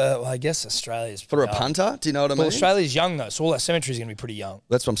about I guess Australia's For a young. punter? Do you know what I Well, mean? Australia's young though, so all our cemeteries are going to be pretty young.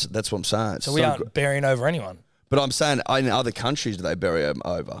 That's what I'm saying. So we aren't burying over anyone. But I'm saying in other countries do they bury them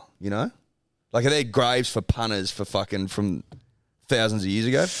over, you know? Like are there graves for punters for fucking from thousands of years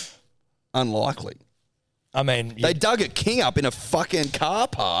ago? Unlikely. I mean, They dug a king up in a fucking car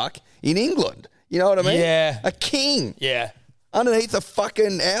park in England. You know what I mean? Yeah. A king yeah, underneath a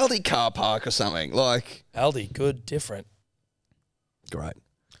fucking Audi car park or something. Like, Aldi, good, different. great.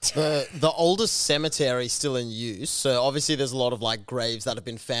 The oldest cemetery still in use. So obviously there's a lot of like graves that have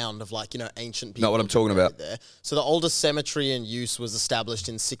been found of like, ancient people. Not what I'm talking about. There. So the oldest cemetery in use was established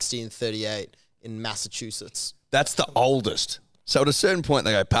in 1638 in Massachusetts. That's the oldest. So at a certain point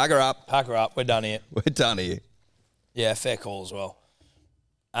they go, pack her up. Pack her up. We're done here. We're done here. Yeah, fair call as well.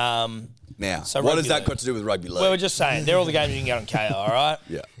 Now, So what rugby has that league. got to do with rugby league? Well, we're just saying, they're all the games you can get on KO, all right?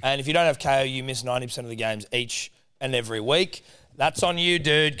 Yeah. And if you don't have KO, you miss 90% of the games each and every week. That's on you,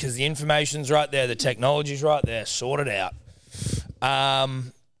 dude, because the information's right there. The technology's right there. Sort it out.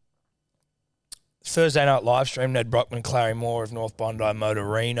 Thursday night live stream, Ned Brockman, Clary Moore of North Bondi,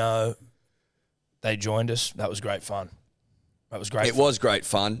 Motorino. They joined us. That was great fun. That was great It fun. was great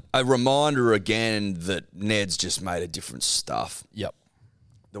fun. A reminder again that Ned's just made a different stuff. Yep.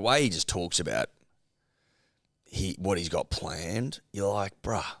 The way he just talks about what he's got planned, you're like,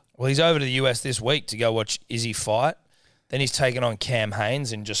 bruh. Well, he's over to the US this week to go watch Izzy fight. Then he's taken on Cam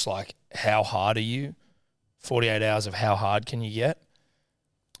Haynes and just like, how hard are you? 48 hours of how hard can you get?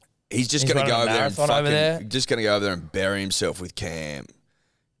 He's just He's going to go running a over there and marathon over there. just going to go over there and bury himself with Cam,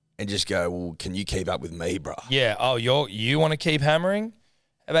 and just go, well, can you keep up with me, bruh? Yeah. Oh, you want to keep hammering?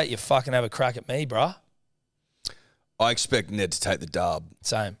 How about you fucking have a crack at me, bruh? I expect Ned to take the dub.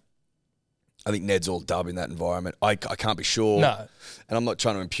 Same. I think Ned's all dub in that environment. I can't be sure. No. And I'm not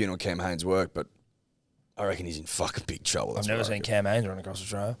trying to impugn on Cam Haynes' work, but I reckon he's in fucking big trouble. That's I've never what I seen reckon. Cam Haynes run across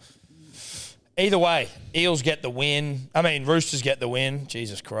Australia. Either way, Eels get the win. I mean, Roosters get the win.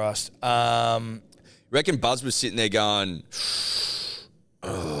 Jesus Christ. Reckon Buzz was sitting there going,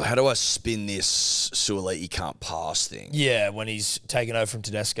 oh, how do I spin this Suoliti can't pass thing? Yeah, when he's taken over from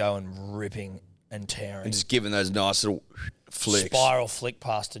Tedesco and ripping and tearing. And just giving those nice little flicks. Spiral flick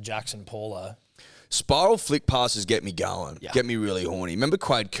pass to Jackson Paulo. Spiral flick passes get me going. Yeah. Get me really horny. Remember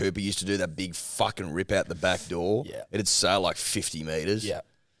Quade Cooper used to do that big fucking rip out the back door? Yeah. It'd sail like 50 metres. Yeah.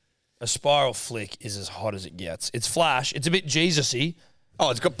 A spiral flick is as hot as it gets. It's flash. It's a bit Jesus-y. Oh,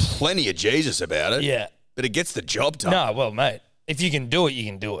 it's got plenty of Jesus about it. Yeah. But it gets the job done. No, well, mate, if you can do it, you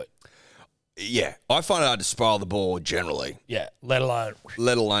can do it. Yeah. I find it hard to spiral the ball generally, Yeah, let alone.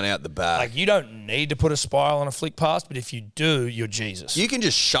 let alone out the back. Like, you don't need to put a spiral on a flick pass, but if you do, you're Jesus. You can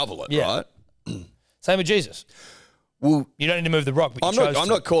just shovel it, Yeah. right? Same with Jesus. Well, You don't need to move the rock, but you I'm chose not. I'm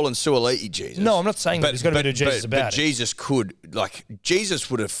to. not calling Suoliti Jesus. No, I'm not saying that there's gotta be no Jesus about but it. Jesus could, like, Jesus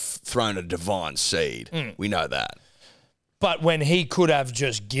would have thrown a divine seed. We know that. But when he could have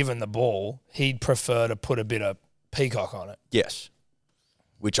just given the ball, he'd prefer to put a bit of peacock on it. Yes,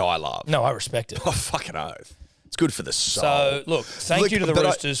 which I love. No, I respect it. Oh, fucking oath. It's good for the soul. So, look, thank you to the but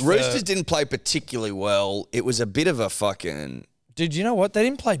Roosters. Roosters didn't play particularly well. It was a bit of a fucking. Dude, you know what? They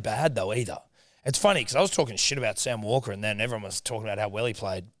didn't play bad, though, either. It's funny because I was talking shit about Sam Walker and then everyone was talking about how well he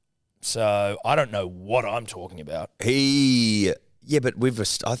played. So I don't know what I'm talking about. Yeah, but I think we've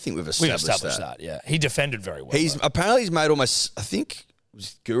established, We've established that, yeah. He defended very well. He's though. apparently he's made almost. I think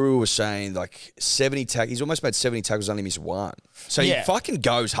Guru was saying like 70 tackles. He's almost made 70 tackles, only missed one. So Yeah. he fucking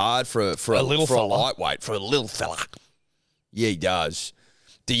goes hard for a little for a fella. lightweight, for a little fella. Yeah, he does.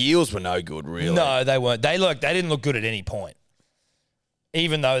 The Eels were no good, really. No, they weren't. They didn't look good at any point.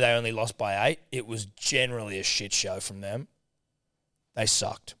 Even though they only lost by 8, it was generally a shit show from them. They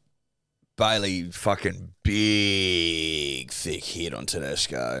sucked. Bailey fucking big thick hit on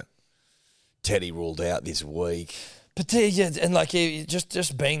Tedesco. Teddy ruled out this week. But yeah, and like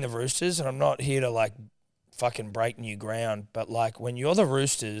just being the Roosters, and I'm not here to like fucking break new ground, but like when you're the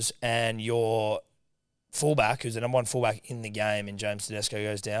Roosters and your fullback, who's the number one fullback in the game, and James Tedesco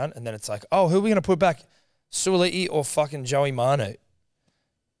goes down, and then it's like, oh, who are we going to put back? Suoliti or fucking Joey Manu?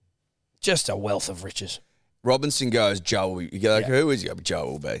 Just a wealth of riches. Robinson goes, Joe will be. You go like, who is he? I go, Joe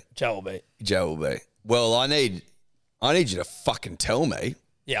will be. Joe will be. Joe will be. Well, I need you to fucking tell me.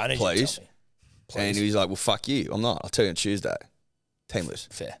 Yeah, I need please. you to tell me. Please. And he's like, well, fuck you. I'm not. I'll tell you on Tuesday. Team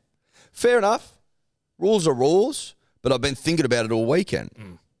list. Fair. Enough. Rules are rules, but I've been thinking about it all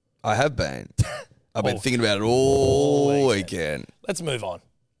weekend. I have been. I've been thinking about it all weekend. Let's move on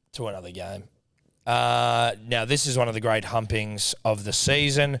to another game. Now, this is one of the great humpings of the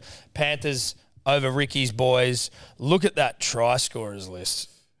season. Panthers over Ricky's boys. Look at that try scorers list.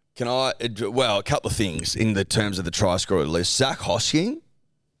 A couple of things in the terms of the try scorer list. Zach Hosking,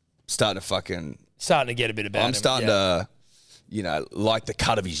 starting to get a bit about him. I'm starting to, like the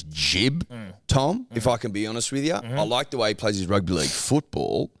cut of his jib, Tom, if I can be honest with you. I like the way he plays his rugby league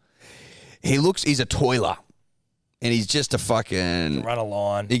football. He's a toiler. And he's just a fucking... Run a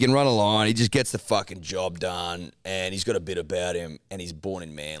line. He can run a line. He just gets the fucking job done. And he's got a bit about him. And he's born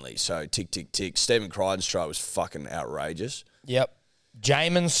in Manly. So, tick, tick, tick. Stephen Crichton's try was fucking outrageous. Yep.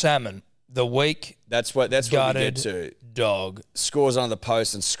 Jamin Salmon, the weak That's what we get to. Dog. Scores on the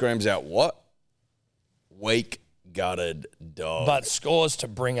post and screams out what? Weak gutted dog. But scores to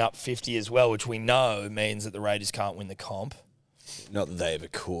bring up 50 as well, which we know means that the Raiders can't win the comp. Not that they ever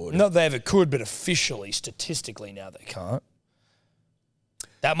could. Not they ever could, but officially, statistically, now they can't.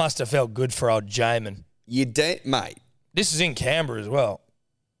 That must have felt good for old Jamin. Mate. This is in Canberra as well.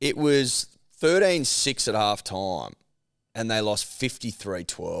 It was 13-6 at half time, and they lost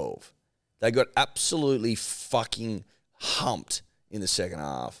 53-12. They got absolutely fucking humped in the second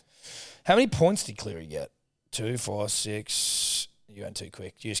half. How many points did Cleary get? 2, 4, 6. You're going too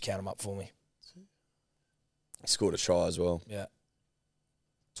quick. You just count them up for me. He scored a try as well. Yeah.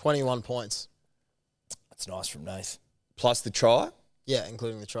 21 points. That's nice from Nath. Plus the try? Yeah,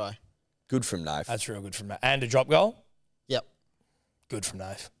 including the try. Good from Nath. That's real good from Nath. And a drop goal? Yep. Good from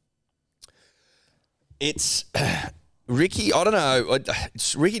Nath. It's Ricky. I don't know.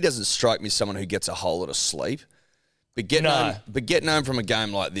 Ricky doesn't strike me as someone who gets a whole lot of sleep. But getting home from a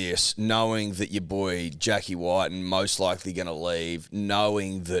game like this, knowing that your boy Jackie White and most likely going to leave,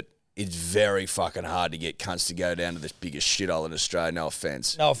 knowing that it's very fucking hard to get cunts to go down to this biggest shithole in Australia. No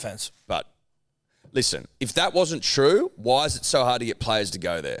offense. No offense. But listen, if that wasn't true, why is it so hard to get players to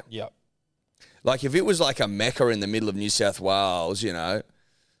go there? Yep. Like if it was like a Mecca in the middle of New South Wales,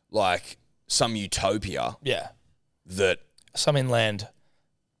 like some utopia. Yeah. That some inland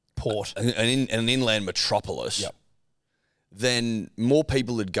port. An inland metropolis. Yep. Then more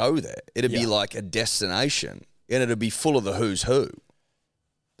people would go there. It'd be like a destination. And it'd be full of the who's who.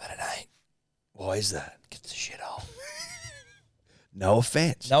 But it ain't. Why is that? It's a shithole. No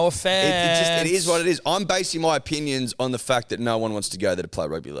offense. No offense. It is what it is. I'm basing my opinions on the fact that no one wants to go there to play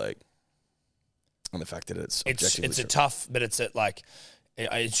rugby league. On the fact that it's objectively it's a tough, but it's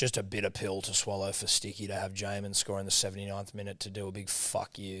just a bitter pill to swallow for Sticky to have Jamin score in the 79th minute to do a big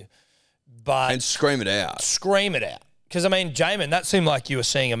fuck you. But and scream it out. Scream it out. Because, I mean, Jamin, that seemed like you were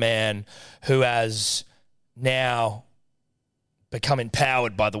seeing a man who has now become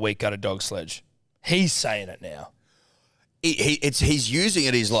empowered by the weak gutted dog sledge. He's saying it now. He's using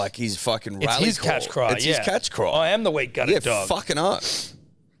it as like his fucking rally It's his call. catch cry. It's his catch cry. I am the weak gutted dog. Fucking oath.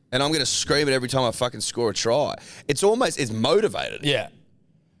 And I'm going to scream it every time I fucking score a try. It's motivated. Yeah.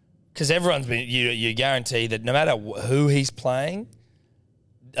 Because everyone's been, you guarantee that no matter who he's playing,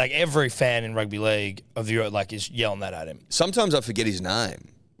 like every fan in rugby league is yelling that at him. Sometimes I forget his name.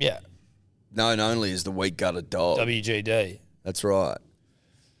 Yeah. Known only as the weak gutted dog. WGD. That's right.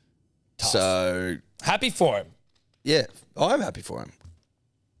 Tough. So happy for him. Yeah, I am happy for him.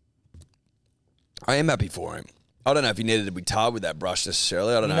 I don't know if he needed to be tarred with that brush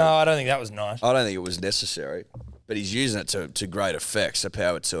necessarily. I don't know. No, I don't think that was nice. I don't think it was necessary. But he's using it to great effect, so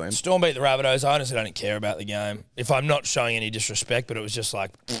power to him. Storm beat the Rabbitohs. I honestly don't care about the game. If I'm not showing any disrespect, but it was just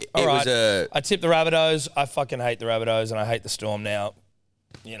like, all right, I tipped the Rabbitohs. I fucking hate the Rabbitohs, and I hate the Storm now.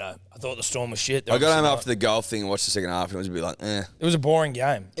 I thought the Storm was shit. I got home after the golf thing and watched the second half, and it was a bit like, eh. It was a boring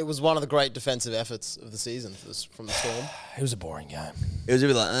game. It was one of the great defensive efforts of the season from the Storm. It was a boring game. It was a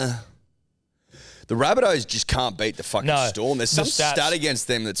bit like, eh. The Rabbitohs just can't beat the fucking Storm. There's some stat against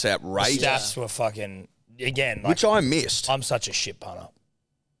them that's outrageous. The stats were fucking, again. Which I missed. I'm such a shit punter.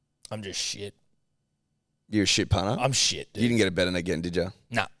 I'm just shit. You're a shit punter? I'm shit, dude. You didn't get a bet in again, did you?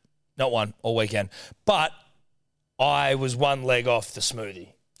 No, not one all weekend. But I was one leg off the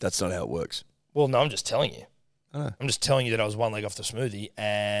smoothie. That's not how it works. Well, no, I'm just telling you. I know. I'm just telling you that I was one leg off the smoothie,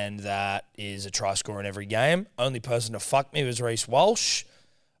 and that is a try scorer in every game. Only person to fuck me was Reece Walsh.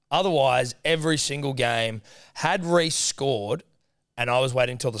 Otherwise, every single game, had Reece scored and I was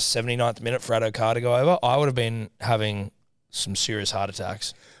waiting till the 79th minute for Addo Carr to go over, I would have been having some serious heart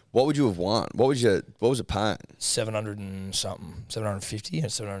attacks. What would you have won? What was it paying? 700 and something, 750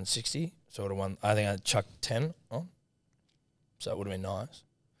 and 760. So I would have won. I think I chucked 10 on. So it would have been nice.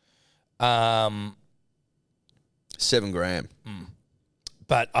 $7,000.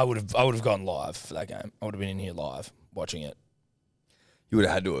 But I would have gone live for that game. I would have been in here live watching it. You would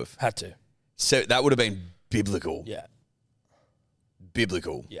have had to have. Had to. So that would have been biblical. Yeah.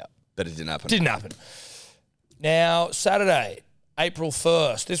 Biblical. Yeah. But it didn't happen. Didn't happen. Now, Saturday, April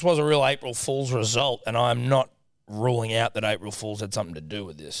 1st. This was a real April Fool's result, and I'm not ruling out that April Fool's had something to do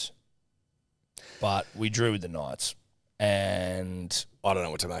with this. But we drew with the Knights, and I don't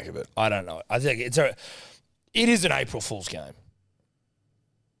know what to make of it. I don't know. I think it is an April Fool's game.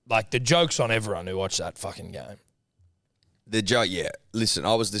 Like, the joke's on everyone who watched that fucking game. The joke, yeah. Listen,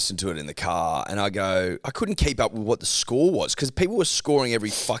 I was listening to it in the car, and I couldn't keep up with what the score was because people were scoring every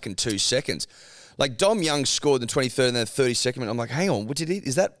fucking 2 seconds. Like, Dom Young scored in the 23rd and then 32nd minute. I'm like, hang on,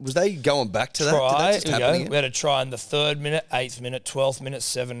 was they going back to that? Try. Did that just happen again? We had a try in the 3rd minute, 8th minute, 12th minute,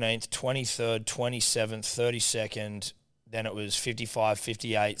 17th, 23rd, 27th, 32nd. Then it was 55,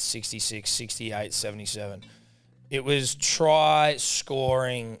 58, 66, 68, 77. It was try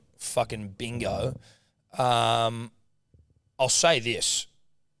scoring fucking bingo. I'll say this.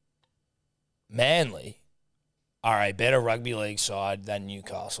 Manly are a better rugby league side than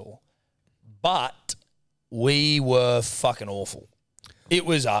Newcastle. But we were fucking awful. It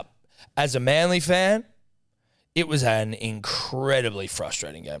was up. As a Manly fan, it was an incredibly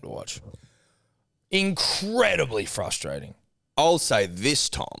frustrating game to watch. Incredibly frustrating. I'll say this,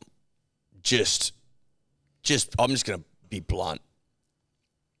 Tom, I'm just going to be blunt.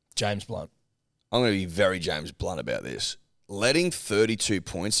 James Blunt. I'm going to be very James Blunt about this. Letting 32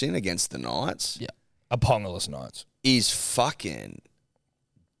 points in against the Knights A pongerless Knights. is fucking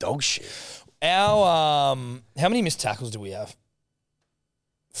dog shit. Our how many missed tackles do we have?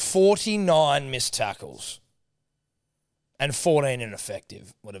 49 missed tackles. And 14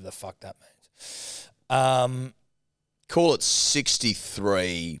 ineffective, whatever the fuck that means. Call it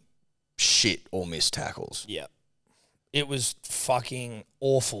 63 shit or missed tackles. Yeah. It was fucking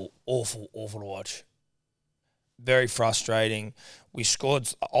awful, awful, awful to watch. Very frustrating. We scored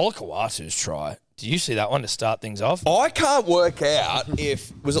Olakawatu's try. Did you see that one to start things off? I can't work out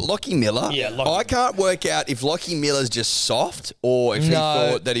if... Was it Lockie Miller? Yeah, Lockie. I can't work out if Lockie Miller's just soft or if he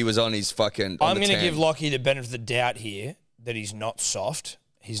thought that he was on his fucking... I'm going to give Lockie the benefit of the doubt here that he's not soft.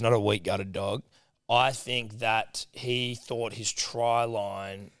 He's not a weak-gutted dog. I think that he thought his try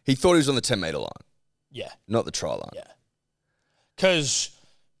line... He thought he was on the 10-metre line, Yeah. not the try line. Yeah. Because...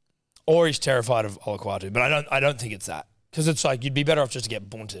 Or he's terrified of Olakau'atu, but I don't think it's that. Because it's like you'd be better off just to get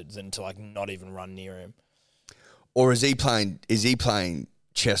bunted than to like not even run near him. Or is he playing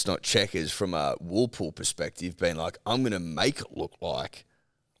chestnut checkers from a Woolpool perspective, being like, I'm going to make it look like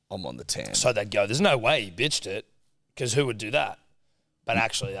I'm on the 10. So they'd go, there's no way he bitched it, because who would do that? But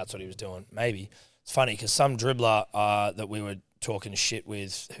actually, that's what he was doing. Maybe. It's funny, because some dribbler that we were talking shit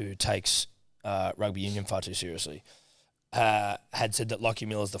with who takes rugby union far too seriously had said that Lockie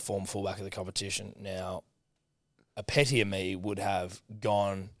Miller's the form fullback of the competition. Now, a pettier me would have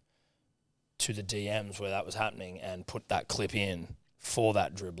gone to the DMs where that was happening and put that clip in for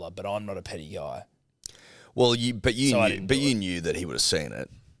that dribbler, but I'm not a petty guy. Well, you you knew that he would have seen it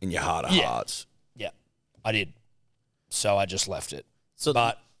in your heart of hearts. Yeah, I did. So I just left it. So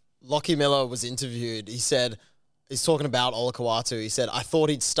But Lockie Miller was interviewed. He said, he's talking about Olakau'atu. He said, I thought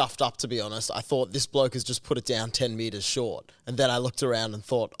he'd stuffed up, to be honest. I thought this bloke has just put it down 10 metres short. And then I looked around and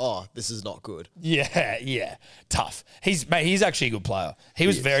thought, oh, this is not good. yeah, tough. He's actually a good player. He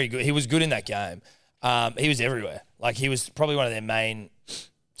was very good. He was good in that game. He was everywhere. Like, he was probably one of their main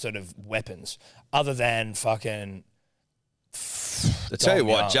sort of weapons, other than fucking... I tell you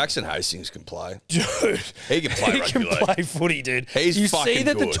what, Young. Jackson Hastings can play. Dude, He can play he rugby can league. play footy, dude. He's you fucking see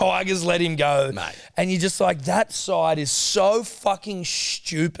that the good. Tigers let him go, Mate. and you're just like, that side is so fucking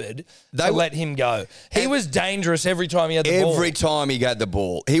stupid to let him go. He was dangerous every time he had the ball. Every time he got the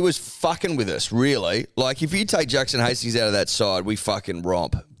ball, he was fucking with us, really. Like, if you take Jackson Hastings out of that side, we fucking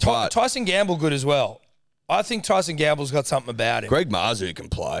romp. But Tyson Gamble good as well. I think Tyson Gamble's got something about him. Greg Marzu can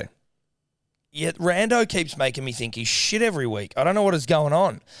play. Yet Rando keeps making me think he's shit every week. I don't know what is going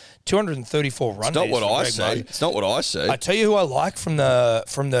on. 234 run. It's not what I see. It's not what I see. I tell you who I like from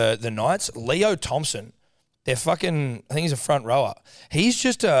the Knights, Leo Thompson. They're fucking. I think he's a front rower. He's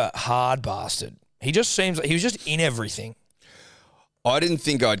just a hard bastard. He just seems like he was just in everything. I didn't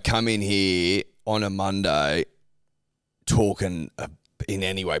think I'd come in here on a Monday talking in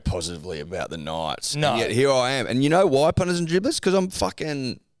any way positively about the Knights. No. And yet here I am. And you know why, punters and dribblers? Because I'm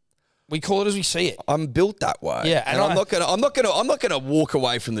fucking... We call it as we see it. I'm built that way. Yeah, and I'm not gonna walk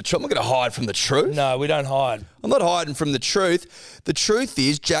away from the truth. I'm not gonna hide from the truth. No, we don't hide. I'm not hiding from the truth. The truth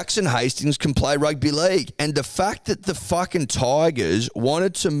is Jackson Hastings can play rugby league. And the fact that the fucking Tigers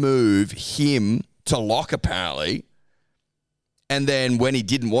wanted to move him to lock, apparently, and then when he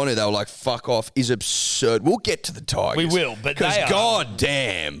didn't want to, they were like, fuck off, is absurd. We'll get to the Tigers. We will, but because they are. God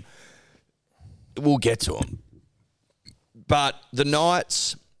damn, we'll get to them. But the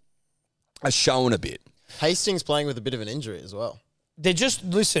Knights are showing a bit. Hastings playing with a bit of an injury as well. They're just,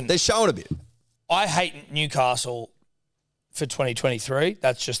 listen, They're showing a bit. I hate Newcastle for 2023.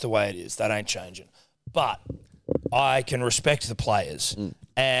 That's just the way it is. That ain't changing. But I can respect the players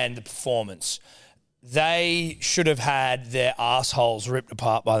and the performance. They should have had their assholes ripped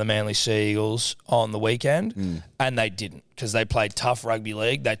apart by the Manly Sea Eagles on the weekend, and they didn't because they played tough rugby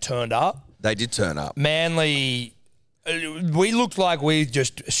league. They turned up. They did turn up. Manly, we looked like we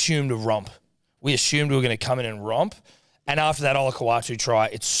just assumed a romp. We assumed we were going to come in and romp. And after that Olakau'atu try,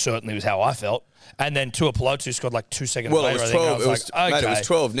 it certainly was how I felt. And then Tuipulotu scored like 2 seconds Well, later. it was I think, 12. and I was like, Mate, okay. it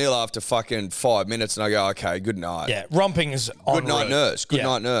was 12-0 after fucking 5 minutes, and I go, okay, good night. Yeah, romping is on Good night, route. nurse. Good Yeah.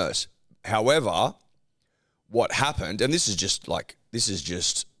 night, nurse. However, what happened, and this is just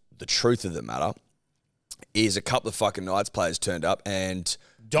the truth of the matter, is a couple of fucking Knights players turned up, and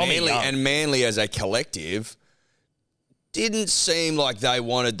Manly as a collective didn't seem like they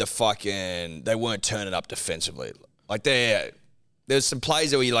wanted they weren't turning up defensively. Like there's some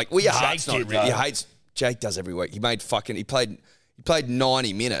plays where you're like, well, your heart's not really. Your hates Jake does every week. He played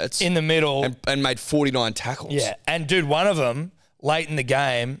 90 minutes in the middle and made 49 tackles. Yeah, and dude, one of them late in the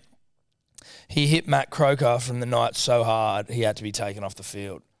game, he hit Matt Croker from the Knights so hard he had to be taken off the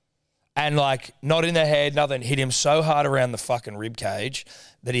field. And like, not in the head, nothing. Hit him so hard around the fucking rib cage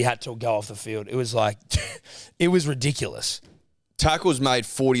that he had to go off the field. It was like, it was ridiculous. Tackles made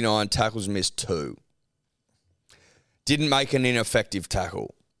 49, tackles missed 2. Didn't make an ineffective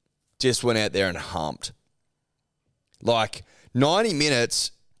tackle. Just went out there and humped. Like, 90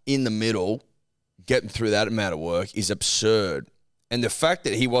 minutes in the middle, getting through that amount of work is absurd. And the fact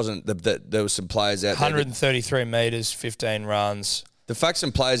that he wasn't, that there were some players out there. 133 metres, 15 runs. The fact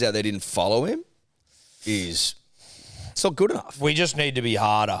some players out there didn't follow him it's not good enough. We just need to be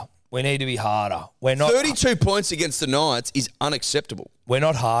harder. We need to be harder. We're not 32 points against the Knights is unacceptable. We're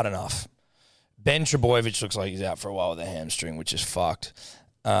not hard enough. Ben Trebojevic looks like he's out for a while with a hamstring, which is fucked.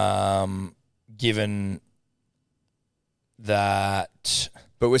 Given that...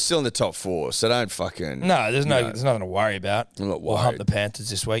 But we're still in the top 4, so don't fucking... No, there's nothing to worry about. I'm not We'll hump worried. the Panthers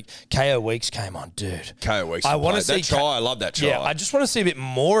this week. KO Weeks came on, dude. KO Weeks. I want to see that try. I love that try. Yeah, I just want to see a bit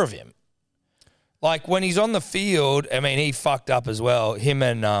more of him. Like when he's on the field, I mean, he fucked up as well. Him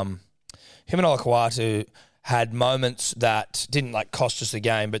and Olakau'atu had moments that didn't like cost us the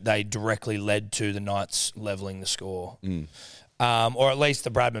game, but they directly led to the Knights leveling the score. Or at least the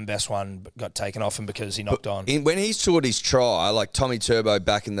Bradman Best one got taken off him because he knocked on. When he scored his try, like Tommy Turbo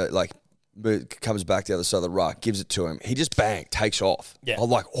back in the comes back the other side of the ruck, gives it to him. He just takes off. Yeah. I'm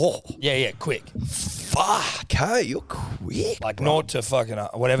like, oh, Yeah, quick. fuck, hey, you're quick. Like bro. 0 to fucking, 0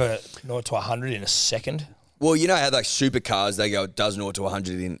 to 100 in a second. Well, you know how like supercars, they go, does 0 to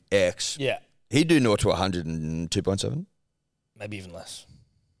 100 in X. Yeah, He'd do 0 to 100 in 2.7. maybe even less.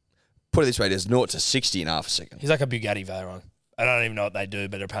 Put it this way, there's 0 to 60 in half a second. He's like a Bugatti Veyron. I don't even know what they do,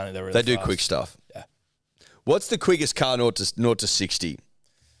 but apparently they're really They do fast. quick stuff. Yeah. What's the quickest car 0 to 60?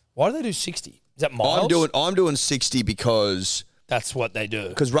 Why do they do 60? Is that miles? I'm doing 60 because That's what they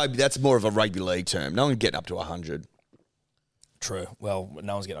do. rugby, that's more of a rugby league term. No one's getting up to 100. True. Well,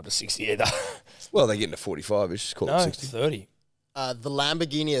 no one's getting up to 60 either. Well, they're getting to 45. It's just called no, 60. 30. The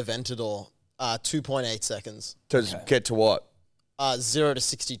Lamborghini Aventador, 2.8 seconds. To get to what? 0 to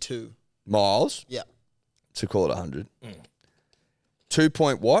 62. Miles? Yeah, To call it 100. 2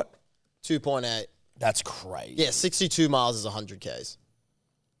 point what? 2.8. That's crazy. Yeah, 62 miles is 100 Ks.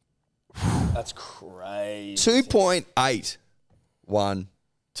 That's crazy. 2.8. 1,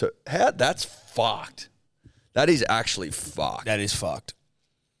 2. How? That's fucked. That is actually fucked. That is fucked.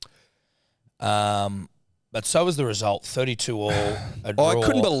 But so was the result. 32 all. A draw. I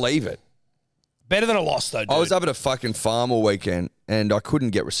couldn't believe it. Better than a loss, though, dude. I was up at a fucking farm all weekend and I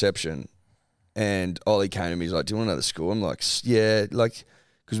couldn't get reception. And Ollie came to me, he's like, do you want to know the score? I'm like, yeah, like,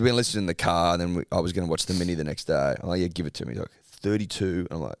 because we've been listening in the car and then I was going to watch the mini the next day. I'm like, yeah, give it to me. He's like, 32.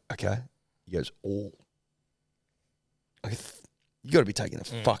 And I'm like, okay. He goes, all. Like, you got to be taking a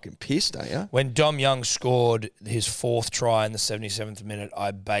fucking piss, don't you? When Dom Young scored his 4th try in the 77th minute,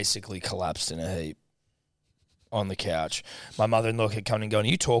 I basically collapsed in a heap. on the couch. My mother-in-law kept coming and going, "Are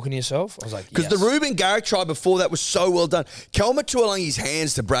you talking to yourself?" I was like, Because yes. the Ruben Garrick try before that was so well done. Kelma Tuolangi's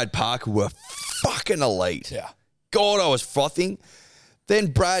hands to Brad Parker were fucking elite. Yeah. God, I was frothing. Then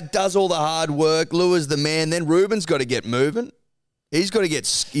Brad does all the hard work. Lua's the man. Then Ruben's got to get moving. He's got to get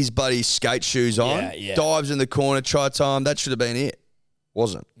his buddy's skate shoes on. Yeah, yeah. Dives in the corner, try time. That should have been it.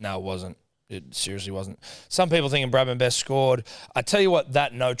 Wasn't. No, it wasn't. It seriously wasn't. Some people thinking Bradman Best scored. I tell you what,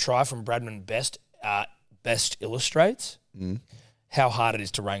 that no try from Bradman Best illustrates how hard it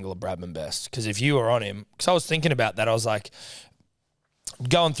is to wrangle a Bradman Best. Because if you were on him, because I was thinking about that, I was like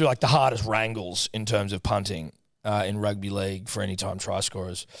going through like the hardest wrangles in terms of punting in rugby league for any time try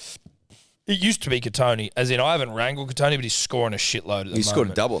scorers. It used to be Katoni, as in I haven't wrangled Katoni, but he's scoring a shitload at the moment. He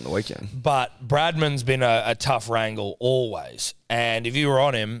scored a double on the weekend. But Bradman's been a tough wrangle always. And if you were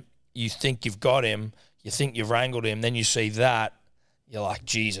on him, you think you've got him, you think you've wrangled him, then you see that, you're like,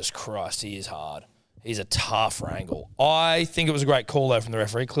 Jesus Christ, he is hard. He's a tough wrangle. I think it was a great call though from the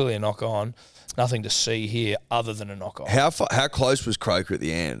referee. Clearly a knock on. Nothing to see here other than a knock on. How close was Croker at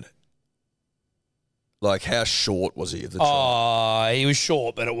the end? Like, how short was he of the try? He was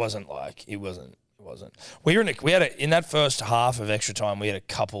short, but it wasn't. We had in that first half of extra time, we had a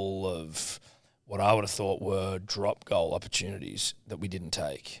couple of what I would have thought were drop goal opportunities that we didn't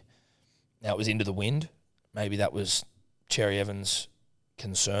take. Now it was into the wind. Maybe that was Cherry Evans'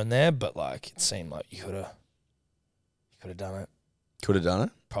 concern there, but like it seemed like you could have done it. Could have done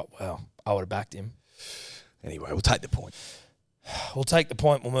it. Well, I would have backed him. Anyway, we'll take the point. We'll take the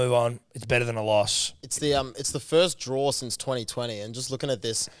point. We'll move on. It's better than a loss. It's the first draw since 2020, and just looking at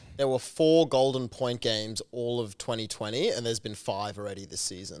this, there were 4 golden point games all of 2020, and there's been 5 already this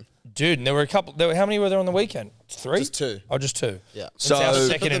season. Dude, and there were a couple. How many were there on the weekend? 3? Just 2. Oh, just 2. Yeah. So our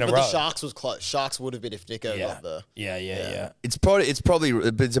second in a but row. the Sharks was close. Sharks would have been if Nico got the. Yeah. It's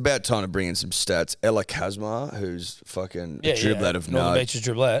about time to bring in some stats. Ella Kazmar, who's fucking a dribbler of Northern note. Beaches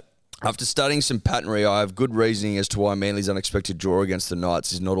dribblet. After studying some patternry, I have good reasoning as to why Manly's unexpected draw against the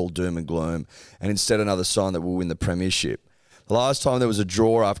Knights is not all doom and gloom, and instead another sign that we'll win the premiership. The last time there was a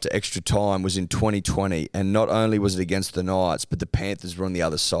draw after extra time was in 2020, and not only was it against the Knights, but the Panthers were on the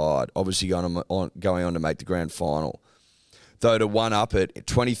other side, obviously going on to make the grand final. Though to one-up it,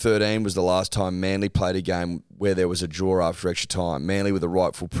 2013 was the last time Manly played a game where there was a draw after extra time. Manly were the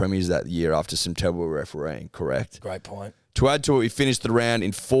rightful premiers that year after some terrible refereeing, correct? Great point. To add to it, we finished the round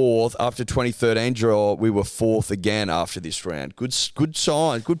in 4th. After 2013 draw, we were 4th again after this round. Good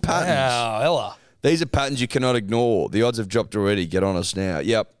sign, good patterns. Wow, Ella. These are patterns you cannot ignore. The odds have dropped already. Get on us now.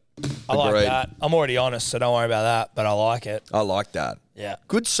 Yep. I like Agreed. that. I'm already honest, so don't worry about that, but I like it. I like that. Yeah.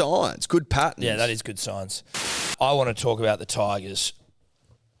 Good signs, good patterns. Yeah, that is good signs. I want to talk about the Tigers.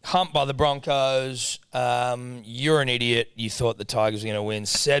 Humped by the Broncos. You're an idiot. You thought the Tigers were going to win.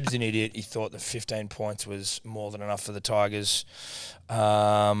 Seb's an idiot. He thought the 15 points was more than enough for the Tigers.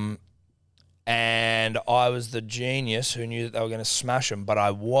 And I was the genius who knew that they were going to smash them. But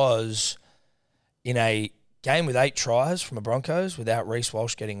I was in a game with 8 tries from the Broncos without Reece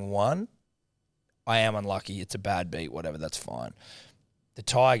Walsh getting 1. I am unlucky. It's a bad beat. Whatever. That's fine. The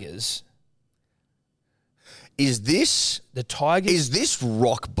Tigers... Is this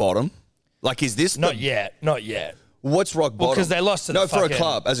rock bottom? Like, is this Not yet. What's rock bottom? because they lost to the for a fucking-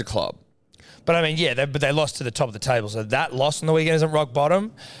 club, as a club. But I mean, yeah, but they lost to the top of the table. So that loss on the weekend isn't rock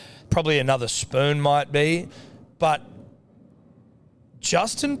bottom. Probably another spoon might be. But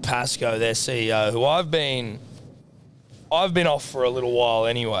Justin Pascoe, their CEO, who I've been off for a little while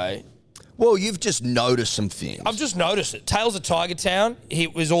anyway. Well, you've just noticed some things. I've just noticed it. Tales of Tiger Town,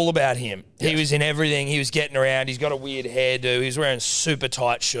 it was all about him. He was in everything. He was getting around. He's got a weird hairdo. He was wearing super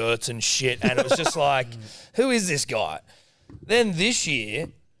tight shirts and shit. And it was just like, who is this guy? Then this year,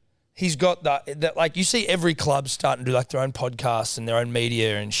 he's got that, like, you see every club starting to do like their own podcasts and their own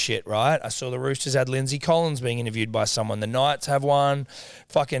media and shit, right? I saw the Roosters had Lindsay Collins being interviewed by someone. The Knights have one.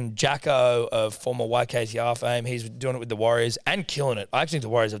 Fucking Jacko of former YKTR fame, he's doing it with the Warriors and killing it. I actually think the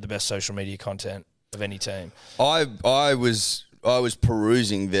Warriors have the best social media content of any team. I was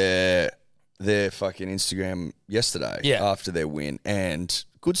perusing their fucking Instagram yesterday after their win, and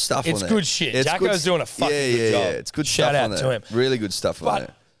good stuff on It's there. good shit. It's Jacko's doing a fucking good job. Yeah, it's good Shout stuff out on to there. him. Really good stuff on But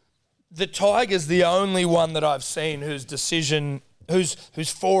there. the Tigers, the only one that I've seen whose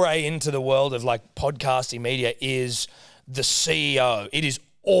foray into the world of like podcasting media is the CEO. It is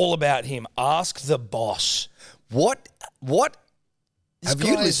all about him. Ask the boss. What? Have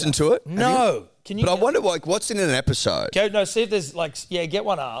you listened to it? No. Can you? But I wonder, like, what's in an episode? See if there's like, get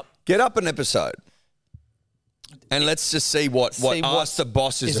one up. Get up an episode, and let's just see what Ask the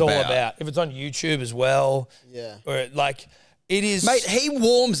Boss is all about. If it's on YouTube as well. Yeah. Or like, It is, Mate, he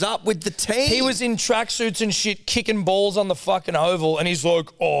warms up with the team. He was in tracksuits and shit, kicking balls on the fucking oval, and he's like,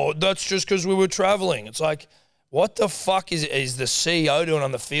 "Oh, that's just because we were traveling." It's like, what the fuck is the CEO doing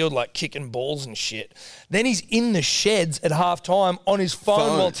on the field, like kicking balls and shit? Then he's in the sheds at halftime on his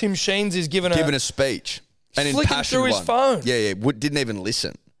phone while Tim Sheens is giving a speech. And flicking through his phone. Yeah. Didn't even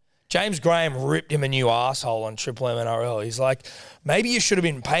listen. James Graham ripped him a new asshole on Triple M NRL. He's like, maybe you should have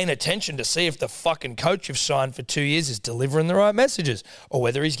been paying attention to see if the fucking coach you've signed for 2 years is delivering the right messages or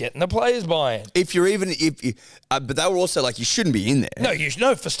whether he's getting the players buy-in. But they were also like, you shouldn't be in there.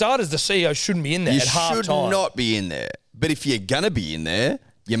 No, for starters, the CEO shouldn't be in there at halftime. You should not be in there. But if you're going to be in there,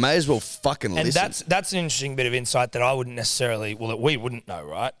 you may as well fucking listen. And that's an interesting bit of insight that I wouldn't necessarily, that we wouldn't know,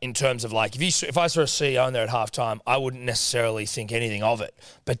 right? In terms of like, if I saw a CEO in there at halftime, I wouldn't necessarily think anything of it.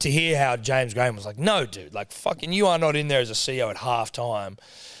 But to hear how James Graham was like, no, dude, like fucking you are not in there as a CEO at halftime.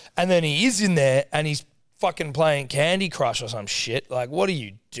 And then he is in there and he's fucking playing Candy Crush or some shit. Like, what are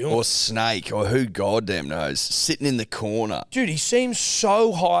you doing? Or Snake, or who goddamn knows, sitting in the corner. Dude, he seems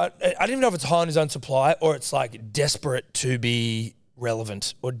so high. I don't even know if it's high on his own supply or it's like desperate to be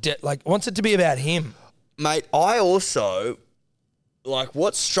relevant or wants it to be about him. Mate, I also, like,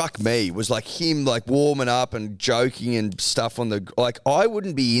 what struck me was like him like warming up and joking and stuff on the, like, I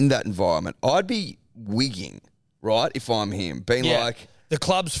wouldn't be in that environment. I'd be wigging, right, if I'm him, being like, the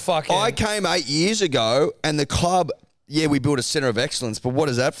club's fucking. I came 8 years ago and the club, we built a centre of excellence, but what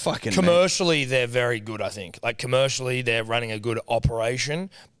does that fucking commercially mean? They're very good, I think. Like, commercially, they're running a good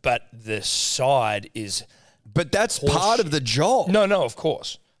operation, but the side is. But that's part of the job. No, of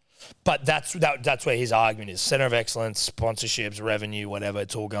course. But that's where his argument is. Center of excellence, sponsorships, revenue, whatever,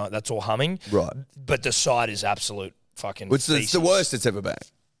 it's all going, that's all humming. Right. But the side is absolute fucking it's the worst it's ever been.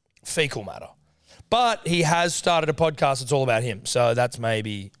 Fecal matter. But he has started a podcast that's all about him. So that's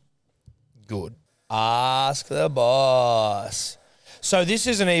maybe good. Ask the Boss. So this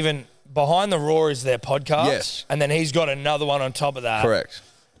isn't even, Behind the Roar is their podcast. Yes. And then he's got another one on top of that. Correct.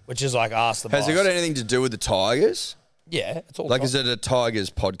 Which is like Ask the Boss. Has it got anything to do with the Tigers? Yeah, it's all like, is it a Tigers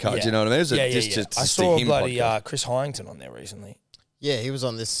podcast? Yeah. You know what I mean? Is it yeah. just I saw him bloody podcast? Chris Hyington on there recently. Yeah, he was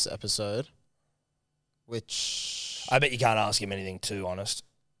on this episode, which I bet you can't ask him anything too honest.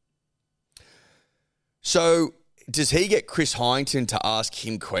 So, does he get Chris Hyington to ask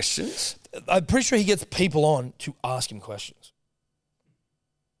him questions? I'm pretty sure he gets people on to ask him questions.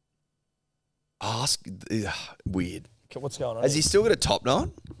 Weird. Okay, what's going on? Has he still got a top knot?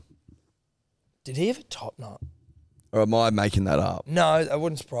 Did he have a top knot? Or am I making that up? No, that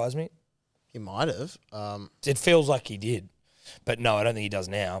wouldn't surprise me. he might have. It feels like he did. But no, I don't think he does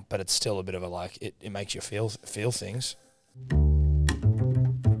now. But it's still a bit of a like, it makes you feel things.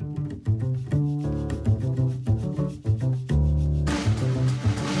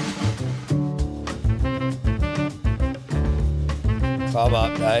 Club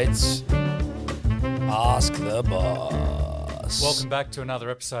updates. Ask the Boss. Welcome back to another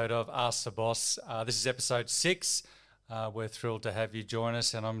episode of Ask the Boss. This is episode 6. We're thrilled to have you join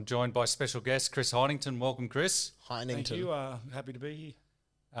us, and I'm joined by special guest Chris Heinington. Welcome, Chris. Heinington. Thank you. Happy to be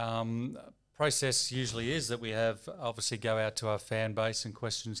here. Process usually is that we have obviously go out to our fan base and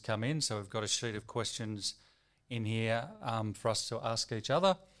questions come in. So we've got a sheet of questions in here for us to ask each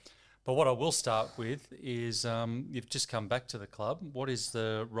other. But what I will start with is you've just come back to the club. What is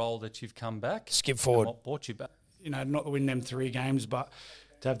the role that you've come back? Skip forward. And what brought you back? You know, not to win them 3 games, but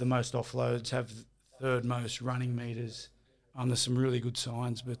to have the most offloads, have third most running meters. There's some really good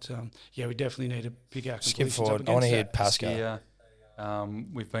signs, but we definitely need to pick our Skip completions up forward. I want to hear against Pascal.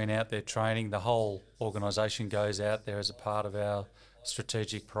 We've been out there training. The whole organisation goes out there as a part of our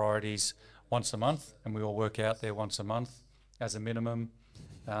strategic priorities once a month, and we all work out there once a month as a minimum.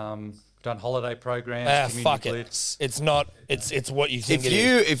 Done holiday programs, community fuck blitz. it. It's not. It's what you think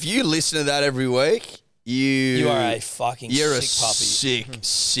If you listen to that every week, you are a fucking sick puppy.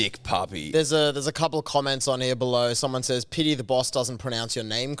 sick puppy. There's a couple of comments on here below. Someone says, "Pity the boss doesn't pronounce your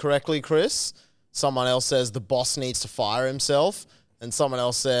name correctly, Chris." Someone else says the boss needs to fire himself, and someone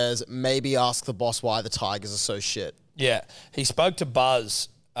else says maybe ask the boss why the Tigers are so shit. Yeah, he spoke to Buzz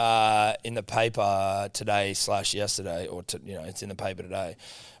in the paper today / yesterday, or it's in the paper today.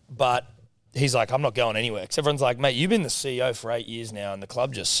 But he's like, I'm not going anywhere. Because everyone's like, mate, you've been the CEO for 8 years now, and the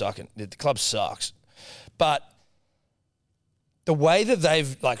club just sucking. The club sucks. But the way that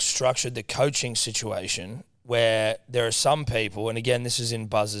they've like structured the coaching situation, where there are some people, and again, this is in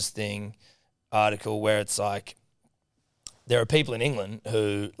Buzz's article, where it's like there are people in England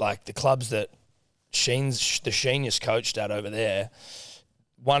who like the clubs that the Sheen is coached at over there.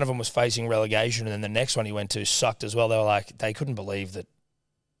 One of them was facing relegation, and then the next one he went to sucked as well. They were like, they couldn't believe that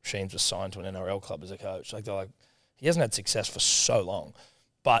Sheens was signed to an NRL club as a coach. Like they're like, He hasn't had success for so long.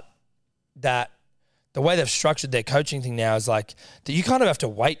 But that the way they've structured their coaching thing now is like that you kind of have to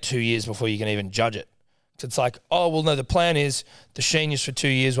wait 2 years before you can even judge it. So it's like, oh, well, no, the plan is the seniors for 2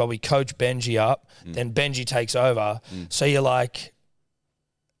 years while we coach Benji up, then Benji takes over. So you're like,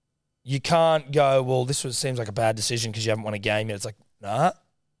 you can't go, well, seems like a bad decision because you haven't won a game yet. It's like, nah,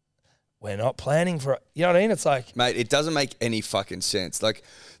 we're not planning for it. You know what I mean? It's like, Mate, it doesn't make any fucking sense. Like,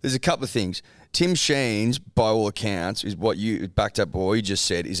 there's a couple of things. Tim Sheens, by all accounts, is what you backed up, what you just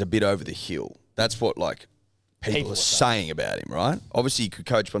said, is a bit over the hill. That's what, like, people are saying about him, right? Obviously, he could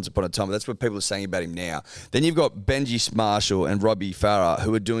coach once upon a time, but that's what people are saying about him now. Then you've got Benji Marshall and Robbie Farah,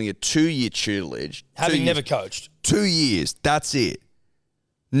 who are doing a 2-year tutelage. having never coached. 2 years, that's it.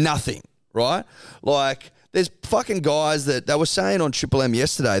 Nothing, right? Like, there's fucking guys that they were saying on Triple M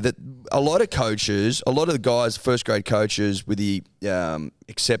yesterday that a lot of coaches, a lot of the guys, first grade coaches, with the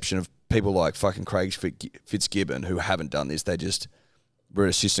exception of people like fucking Craig Fitzgibbon, who haven't done this, they just were an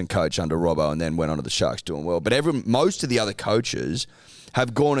assistant coach under Robbo and then went on to the Sharks doing well. But most of the other coaches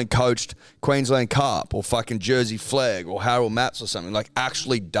have gone and coached Queensland Cup or fucking Jersey Flag or Harold Matts or something, like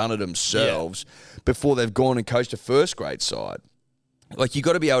actually done it themselves before they've gone and coached a first grade side. Like, you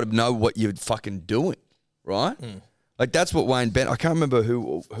got to be able to know what you're fucking doing, right? Like, that's what Wayne Bennett, I can't remember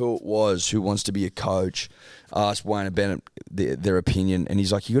who it was who wants to be a coach, asked Wayne and Bennett their opinion, and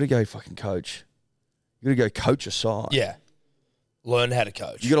he's like, you got to go fucking coach. You got to go coach a side. Yeah. Learn how to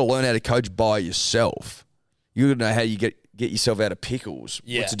coach. You got to learn how to coach by yourself. You got to know how you get yourself out of pickles,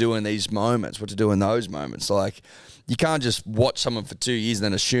 what to do in these moments, what to do in those moments. Like, you can't just watch someone for 2 years and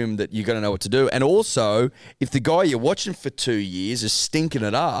then assume that you're going to know what to do. And also, if the guy you're watching for 2 years is stinking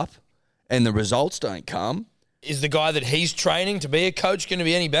it up and the results don't come, is the guy that he's training to be a coach going to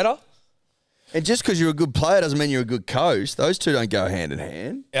be any better? and just because you're a good player doesn't mean you're a good coach. Those two don't go hand in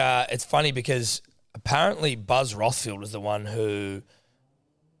hand. It's funny because apparently Buzz Rothfield was the one who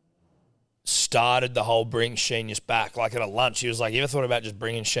started the whole bring Sheenius back. Like at a lunch, he was like, you ever thought about just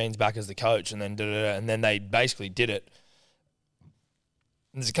bringing Sheens back as the coach? And then and then they basically did it.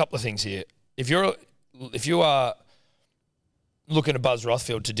 And there's a couple of things here. If you are looking at Buzz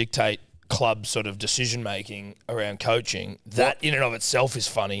Rothfield to dictate club sort of decision-making around coaching, that in and of itself is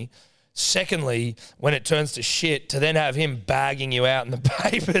funny. Secondly, when it turns to shit, to then have him bagging you out in the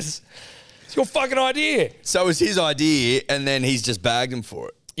papers, it's your fucking idea. So it was his idea, and then he's just bagged him for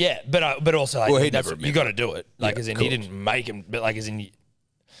it. Yeah, but also, like, Well, he that's, never you admitted got to do it. Like, Yeah, as in, of he course. didn't make him, but like, as in,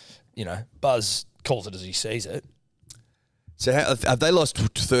 you know, Buzz calls it as he sees it. So have they lost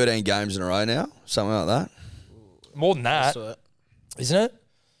 13 games in a row now? Something like that? More than that, So, isn't it?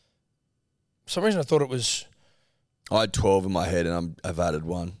 For some reason, I thought it was I had 12 in my head, and I've added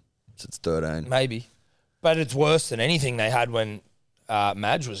one. So it's 13. maybe. But it's worse than anything they had when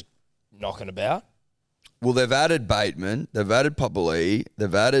Madge was knocking about. Well, they've added Bateman, they've added Papali,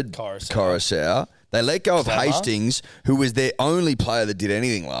 they've added Coruscant. They let go of Clemmer. Hastings, who was their only player that did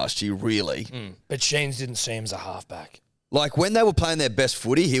anything last year, really. But Sheens didn't see him as a halfback. Like, when they were playing their best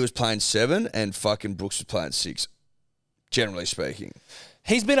footy, he was playing 7 and fucking Brooks was playing 6, generally speaking.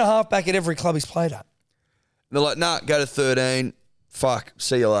 He's been a halfback at every club he's played at. They're like, nah, go to 13. Fuck,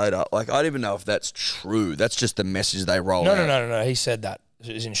 see you later. Like, I don't even know if that's true. That's just the message they roll out. No. He said that.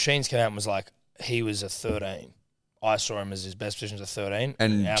 As in, Sheens came out and was like, he was a 13. I saw him as his best position as a 13.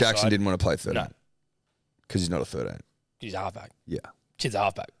 And outside, Jackson didn't want to play 13. No. Because he's not a 13. He's a halfback. Yeah. Kid's a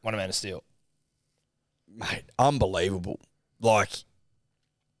halfback. One a man of steel. Mate, unbelievable. Like,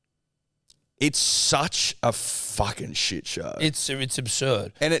 it's such a fucking shit show. It's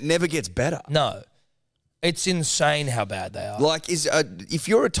absurd. And it never gets better. No. It's insane how bad they are. Like, if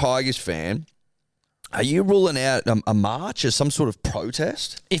you're a Tigers fan, are you ruling out a march as some sort of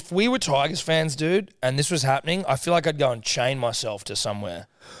protest? If we were Tigers fans, dude, and this was happening, I feel like I'd go and chain myself to somewhere.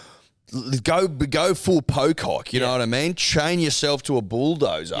 Go full Pocock, you know what I mean? Chain yourself to a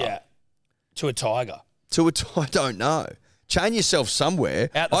bulldozer. Yeah. To a tiger. I don't know. Chain yourself somewhere.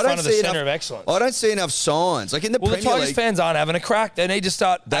 Out the I front don't of the see centre enough- of excellence. I don't see enough signs. Like in the Well, the Premier Tigers League, fans aren't having a crack. They need to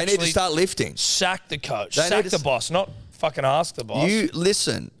start they need to start lifting. sack the coach. They Sack need the to boss, not fucking ask the boss. You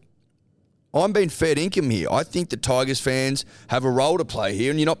listen. I'm being fed income here. I think the Tigers fans have a role to play here,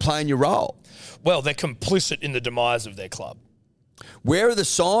 and you're not playing your role. Well, they're complicit in the demise of their club. Where are the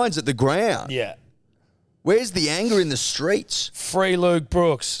signs at the ground? Yeah. Where's the anger in the streets? Free Luke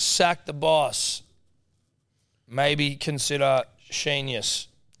Brooks. Sack the boss. Maybe consider Sheenius.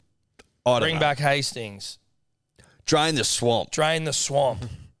 I don't Bring know. back Hastings. Drain the swamp. Drain the swamp.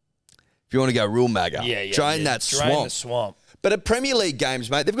 If you want to go real MAGA. Yeah. Drain that Drain swamp. the swamp. But at Premier League games,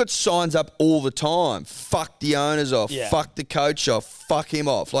 mate, they've got signs up all the time. Fuck the owners off. Yeah. Fuck the coach off. Fuck him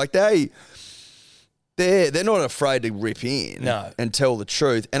off. Like they they're not afraid to rip in No. and tell the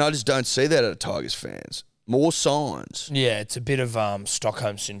truth. And I just don't see that at Tigers fans. More signs. Yeah, it's a bit of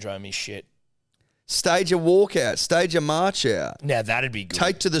Stockholm syndrome-y shit. Stage a walkout. Stage a march out. Now, that'd be good.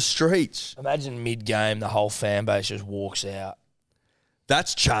 Take to the streets. Imagine mid-game, the whole fan base just walks out.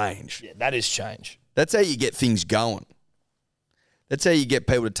 That's change. Yeah, that is change. That's how you get things going. That's how you get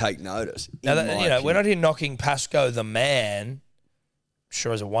people to take notice. Now, in that, my you know, we're opinion. not here knocking Pascoe the man.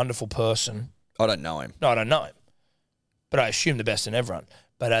 Sure, is a wonderful person. I don't know him. No, I don't know him. But I assume the best in everyone.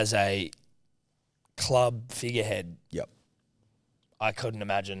 But as a club figurehead, Yep. I couldn't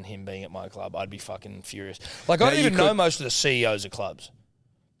imagine him being at my club. I'd be fucking furious. Like, I Now, don't you even know could- most of the CEOs of clubs.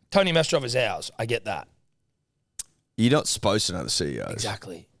 Tony Mestrov is ours. I get that. You're not supposed to know the CEOs.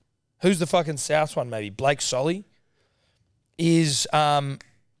 Exactly. Who's the fucking South one, maybe? Blake Solly? Is Uncle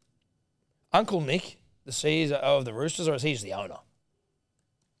Nick the CEO of the Roosters, or is he just the owner?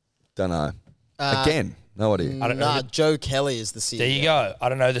 Don't know. Again, no idea. I don't know. Nah, Joe Kelly is the CEO. There you go. I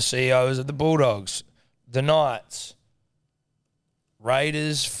don't know the CEOs of the Bulldogs, the Knights,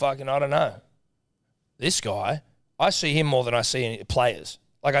 Raiders, fucking, I don't know. This guy, I see him more than I see any players.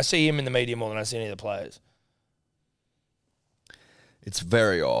 Like, I see him in the media more than I see any of the players. It's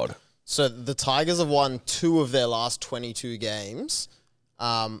very odd. So the Tigers have won 2 of their last 22 games.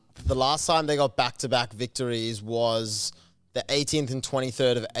 The last time they got back-to-back victories was the 18th and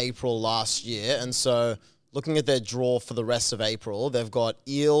 23rd of April last year. And so looking at their draw for the rest of April, they've got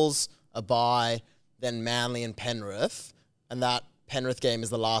Eels, a bye, then Manly and Penrith. And that Penrith game is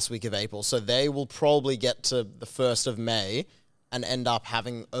the last week of April. So they will probably get to the 1st of May and end up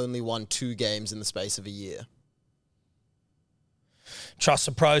having only won 2 games in the space of a year. Trust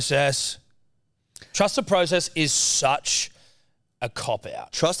the process. Trust the process is such a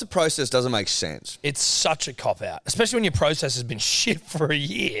cop-out. Trust the process doesn't make sense. It's such a cop-out, especially when your process has been shit for a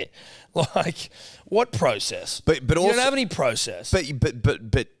year. Like, what process? But you also, don't have any process.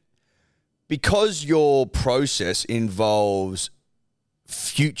 But because your process involves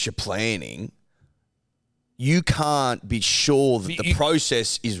future planning, you can't be sure that the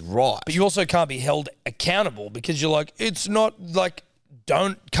process is right. But you also can't be held accountable because you're like, it's not like,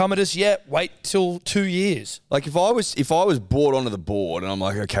 don't come at us yet. Wait till 2 years. Like if I was brought onto the board and I'm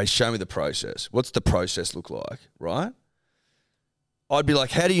like, okay, show me the process. What's the process look like, right? I'd be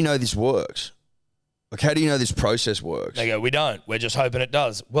like, how do you know this works? Like, how do you know this process works? They go, we don't. We're just hoping it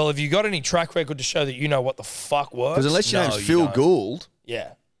does. Well, have you got any track record to show that you know what the fuck works? Because unless your No, name's you Phil don't. Gould,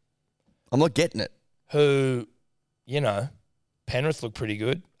 Yeah. I'm not getting it. Who, you know, Penrith looked pretty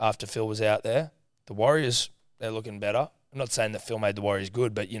good after Phil was out there. The Warriors, they're looking better. I'm not saying that Phil made the Warriors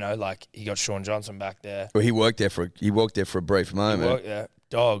good, but, you know, like he got Sean Johnson back there. Well, he worked there for a brief moment. Yeah.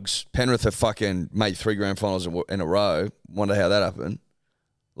 Dogs. Penrith have fucking made 3 grand finals in a row. Wonder how that happened.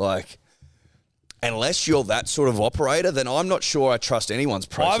 Like, unless you're that sort of operator, then I'm not sure I trust anyone's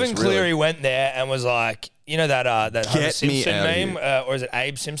process. Ivan really. Cleary went there and was like, you know that Homer Get me Simpson out of meme, or is it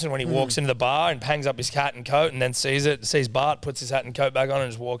Abe Simpson when he walks into the bar and pangs up his hat and coat and then sees Bart, puts his hat and coat back on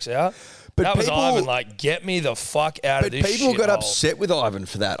and just walks out? But that was people- Ivan, like, get me the fuck out of But this people got shithole. upset with Ivan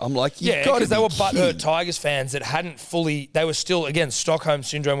for that. I'm like, Yeah, because because they were butthurt Tigers fans that hadn't fully, they were still, again, Stockholm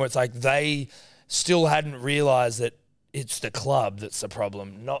Syndrome, where it's like they still hadn't realised that it's the club that's the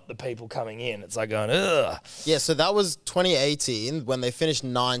problem, not the people coming in. It's like going, ugh. Yeah, so that was 2018 when they finished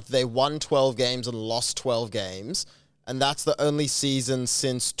 9th. They won 12 games and lost 12 games. And that's the only season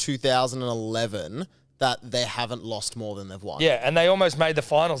since 2011 that they haven't lost more than they've won. Yeah, and they almost made the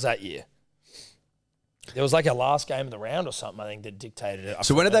finals that year. There was like a last game of the round or something, I think, that dictated it.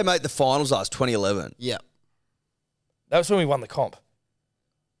 So when did they make the finals last? 2011. Yeah. That was when we won the comp.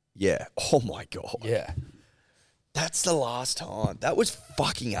 Yeah. Oh my God. Yeah. That's the last time. That was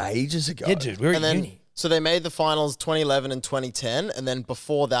fucking ages ago. Yeah, dude, we were And at then, uni. so they made the finals 2011 and 2010. And then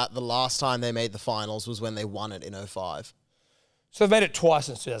before that, the last time they made the finals was when they won it in 05. So they've made it twice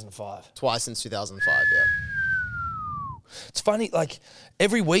since 2005. Twice since 2005, yeah. It's funny, like,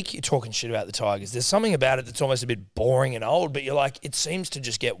 every week you're talking shit about the Tigers. There's something about it that's almost a bit boring and old, but you're like, it seems to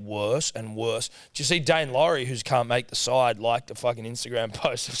just get worse and worse. Do you see Dane Laurie, who can't make the side, liked a fucking Instagram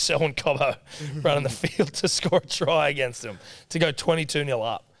post of Selwyn Cobbo running the field to score a try against them to go 22-0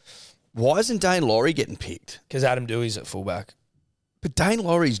 up? Why isn't Dane Laurie getting picked? Because Adam Dewey's at fullback. But Dane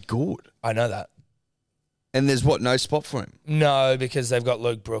Laurie's good. I know that. And there's no spot for him. No, because they've got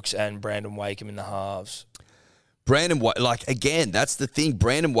Luke Brooks and Brandon Wakeham in the halves. Again, that's the thing.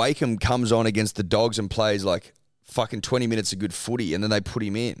 Brandon Wakeham comes on against the Dogs and plays like fucking 20 minutes of good footy, and then they put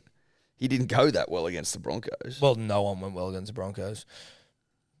him in. He didn't go that well against the Broncos. Well, no one went well against the Broncos.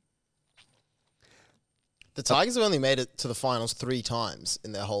 The Tigers have only made it to the finals 3 times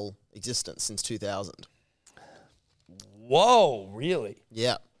in their whole existence since 2000. Whoa, really?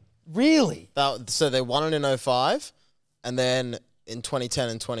 Yeah. Really? So they won it in 2005 and then in 2010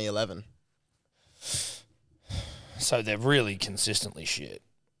 and 2011. So they're really consistently shit.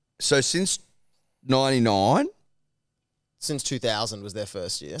 So since 99, Since 2000 was their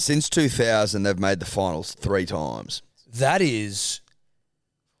first year. since 2000, they've made the finals 3 times. That is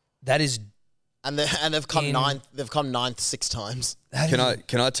And they've come In- ninth. They've come ninth 6 times. Can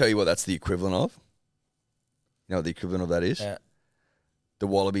I tell you what that's the equivalent of? You know what the equivalent of that is? Yeah. The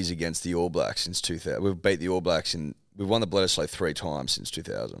Wallabies against the All Blacks since 2000. We've beat the All Blacks we've won the Bledisloe 3 times since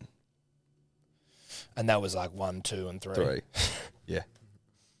 2000. And that was like 1, 2, and 3. 3. Yeah.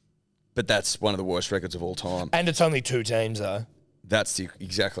 But that's one of the worst records of all time. And it's only 2 teams though. That's the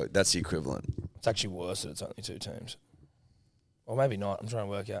equivalent. It's actually worse that it's only 2 teams. Or maybe not. I'm trying to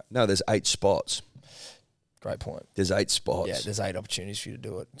work out. No, there's 8 spots. Great point. There's 8 spots. Yeah, there's 8 opportunities for you to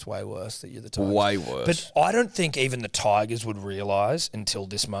do it. It's way worse that you're the Tigers. Way worse. But I don't think even the Tigers would realise until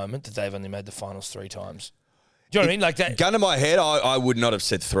this moment that they've only made the finals 3 times. Do you know what I mean? Like that. Gun to my head, I would not have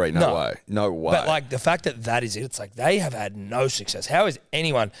said 3. No way. No way. But like the fact that is it, it's like they have had no success. How is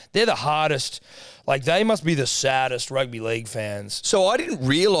anyone? They're the hardest. Like they must be the saddest rugby league fans. So I didn't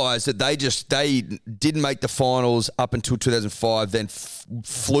realise that they didn't make the finals up until 2005, then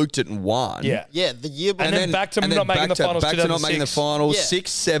fluked it and won. Yeah. Yeah, the year before. And then back to not making the finals. Back to not making the 2006. finals. Yeah.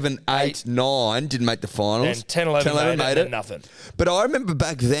 6, 7, 8, 9 didn't make the finals. And 10, 11 made it, and nothing. But I remember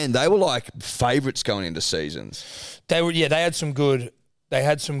back then they were like favourites going into seasons. They were. Yeah, they had some good. They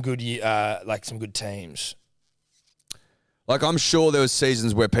had some good. Like some good teams. Like I'm sure there was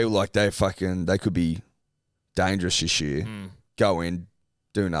seasons where people like they could be dangerous this year. Go in,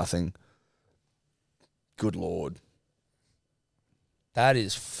 do nothing. Good Lord. That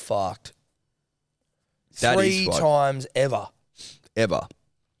is fucked. That is 3 fucked. times ever. Ever.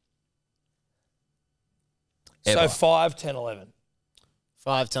 So 5, 10, 11.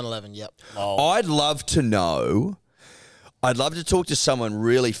 5, 10, 11, yep. I'd love to know. I'd love to talk to someone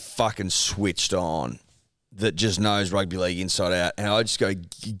really fucking switched on that just knows rugby league inside out, and I just go,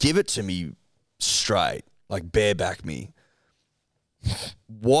 give it to me straight, like bareback me.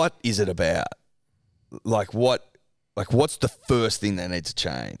 What is it about? What's the first thing they need to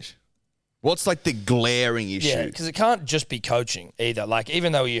change? What's like the glaring issue? Yeah, because it can't just be coaching either. Like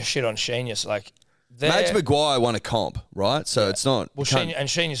even though you shit on Sheenius, like Max Maguire won a comp, right? So it's not. Well,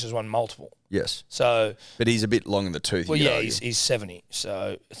 Sheenius has won multiple. Yes, So but he's a bit long in the tooth. well, you could yeah, argue. he's 70,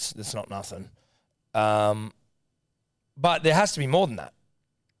 so it's not nothing. But there has to be more than that.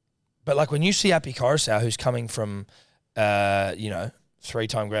 But like when you see Api Coruscant, who's coming from,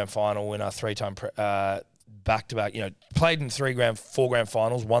 3-time grand final winner, 3-time back-to-back, played in 4 grand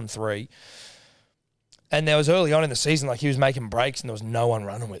finals, won 3. And there was early on in the season, like he was making breaks and there was no one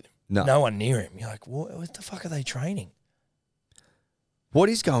running with him. No one near him. You're like, what the fuck are they training? What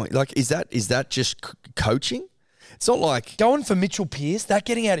is going? Like, is that just coaching? It's not like Going for Mitchell Pearce, that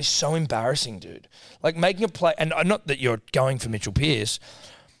getting out is so embarrassing, dude. Like making a play, and not that you're going for Mitchell Pearce.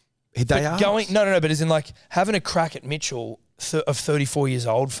 they are But as in like having a crack at Mitchell of 34 years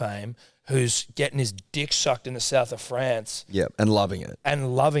old fame, who's getting his dick sucked in the south of France Yeah, and loving it,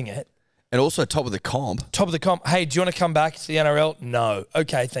 and loving it. and also top of the comp. Top of the comp. Hey, do you want to come back to the NRL? No.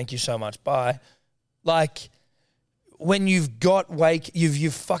 Okay, thank you so much. Bye. Like when you've got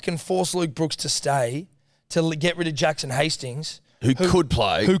you've fucking forced Luke Brooks to stay to get rid of Jackson Hastings, Who could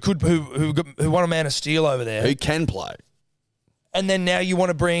play? who won a Man of Steel over there. Who can play? And then now you want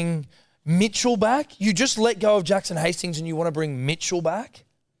to bring Mitchell back? You just let go of Jackson Hastings and you want to bring Mitchell back?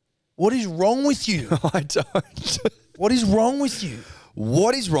 What is wrong with you? I don't. What is wrong with you?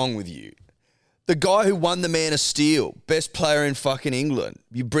 What is wrong with you? The guy who won the Man of Steel, best player in fucking England.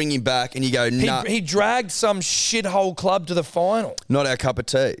 You bring him back and you go, nah, He dragged some shithole club to the final. not our cup of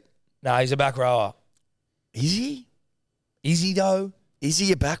tea. No, he's a back rower. Is he? Is he though? Is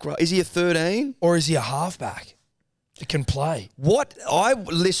he a back row? Is he a 13? Or is he a halfback that can play?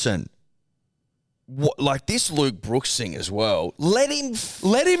 Listen. What, like this Luke Brooks thing as well. Let him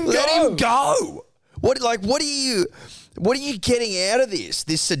go. What are you getting out of this?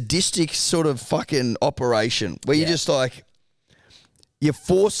 This sadistic sort of fucking operation where you just like you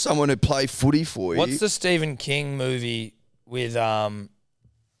force someone to play footy for you. What's the Stephen King movie with the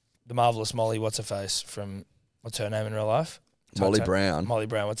marvelous Molly? What's her face from? What's her name in real life? Molly Brown. Molly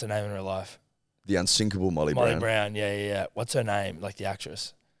Brown. What's her name in real life? The unsinkable Molly Brown. Molly Brown. Yeah. What's her name? Like the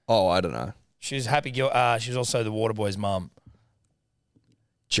actress. Oh, I don't know. She's Happy Gil. She's also the Waterboy's mum.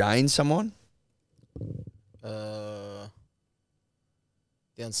 Jane, someone? The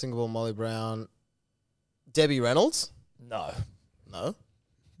unsinkable Molly Brown. Debbie Reynolds? No. No.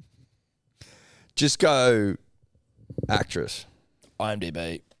 Just go actress.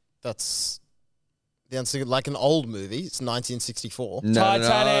 IMDb. That's like an old movie. It's 1964. No,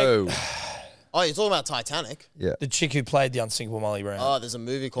 Titanic. no. Oh, you're talking about Titanic? Yeah. The chick who played the unsinkable Molly Brown. Oh, there's a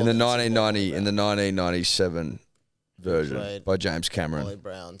movie called In the Unsinkable 1997 version Played by James Molly Cameron.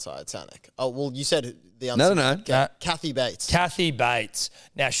 Brown, Titanic. Oh, well, you said the No, Unsinkable. no. Kathy Bates. Kathy Bates.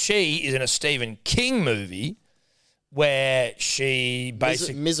 Now, she is in a Stephen King movie where she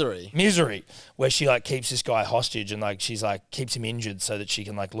basically... Misery. Where she, like, keeps this guy hostage and, like, she's, like, keeps him injured so that she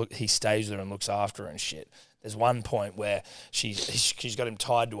can, like, look... He stays with her and looks after her and shit. There's one point where she's got him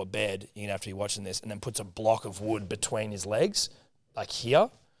tied to a bed. You're going to have to be watching this. And then puts a block of wood between his legs, like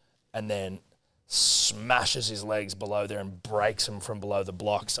here, and then smashes his legs below there and breaks him from below the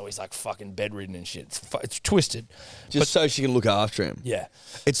block. So he's, like, fucking bedridden and shit. It's twisted. Just so she can look after him. Yeah.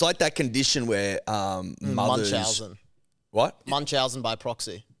 It's like that condition where mothers... Munchausen. What? Munchausen by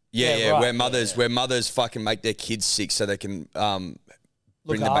proxy. Yeah, right. where mothers fucking make their kids sick so they can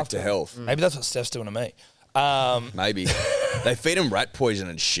bring them back after to health. Maybe that's what Steph's doing to me. Maybe. They feed them rat poison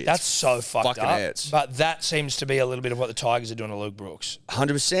and shit. That's so fucked fucking up. hurts. But that seems to be a little bit of what the Tigers are doing to Luke Brooks.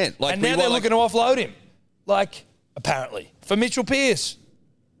 100%. Like, And now they're looking to offload him. Like, apparently. For Mitchell Pearce.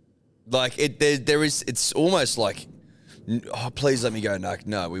 Like there is. It's almost like, oh, please let me go.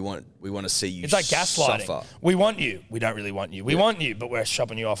 No, we want to see you. It's like gaslighting. Suffer. We want you. We don't really want you. We want you, but we're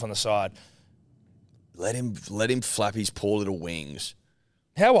shopping you off on the side. Let him flap his poor little wings.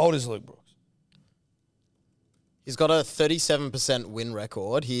 How old is Luke Brooks? He's got a 37% win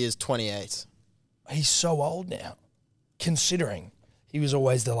record. He is 28. He's so old now, considering he was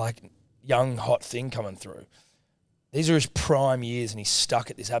always the, like, young, hot thing coming through. These are his prime years, and he's stuck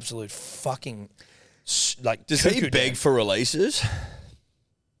at this absolute fucking, like, Does he cuckoo beg den. for releases?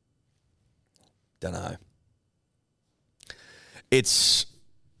 Don't know. It's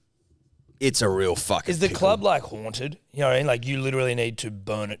a real fucking. Is the pickle. club, like, haunted? You know what I mean? Like, you literally need to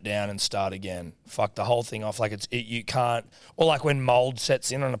burn it down and start again. Fuck the whole thing off. Like, you can't... Or, like, when mold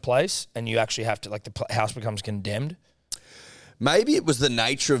sets in on a place and you actually have to... Like, the house becomes condemned. Maybe it was the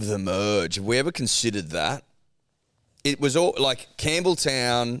nature of the merge. Have we ever considered that? It was all like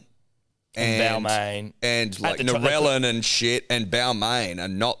Campbelltown and Balmain. and like the time, Narellan and shit and Balmain are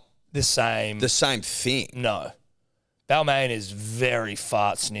not The same. the same thing. No. Balmain is very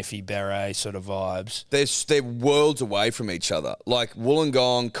fart sniffy beret sort of vibes. They're worlds away from each other. Like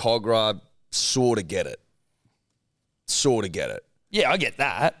Wollongong, Cogra, sort of get it. Yeah, I get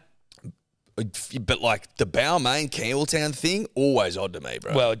that. But like the Balmain Campbelltown thing, always odd to me,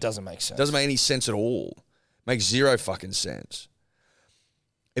 bro. Well, it doesn't make sense. Doesn't make any sense at all. Makes zero fucking sense.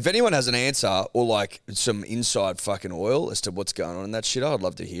 If anyone has an answer or like some inside fucking oil as to what's going on in that shit, I'd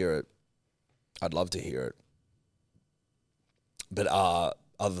love to hear it. But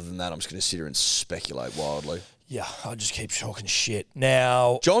other than that, I'm just going to sit here and speculate wildly. Yeah, I'll just keep talking shit.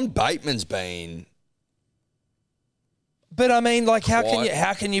 Now, John Bateman's been... but I mean, like, how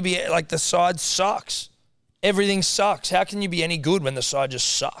Quite. can you be, like, the side sucks. Everything sucks. How can you be any good when the side just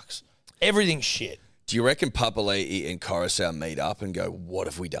sucks? Everything's shit. Do you reckon Papali'i and Coruscant meet up and go, what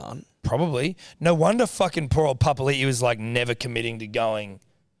have we done? Probably. No wonder fucking poor old Papali'i was, like, never committing to going.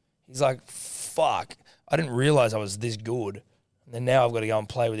 He's like, fuck, I didn't realise I was this good. And then now I've got to go and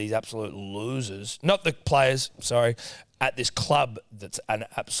play with these absolute losers. Not the players, sorry, at this club that's an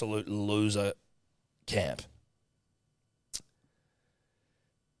absolute loser camp.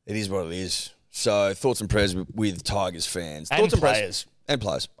 It is what it is. So thoughts and prayers with Tigers fans. And Thoughts players. prayers. And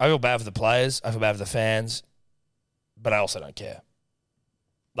players. I feel bad for the players. I feel bad for the fans. But I also don't care.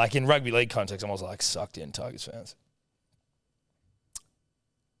 Like, in rugby league context, I'm also, like, sucked in Tigers fans.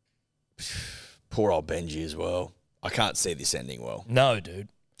 Poor old Benji as well. I can't see this ending well. No, dude.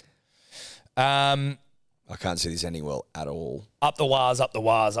 I can't see this ending well at all. Up the wires, up the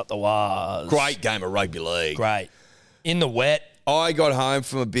wires, up the wires. Great game of rugby league. Great. In the wet. I got home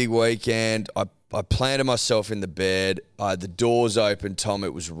from a big weekend. I planted myself in the bed. I had the doors open, Tom.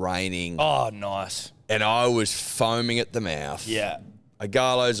 It was raining. Oh, nice. And I was foaming at the mouth. Yeah.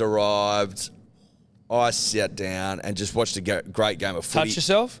 Agalo's arrived. I sat down and just watched a great game of footy. Touch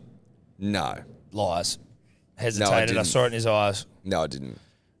yourself? No. Lies. Hesitated. I didn't. saw it in his eyes. No, I didn't.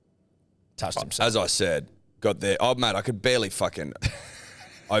 Touched himself. As I said, got there. Oh, mate, I could barely fucking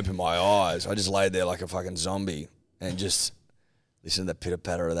open my eyes. I just laid there like a fucking zombie and just listened to the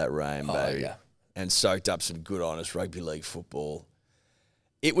pitter-patter of that rain, baby. yeah. And soaked up some good, honest rugby league football.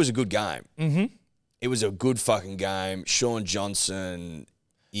 It was a good game. Mm-hmm. It was a good fucking game. Sean Johnson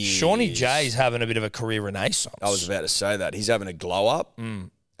is... Shawnee J's having a bit of a career renaissance. I was about to say that. He's having a glow-up,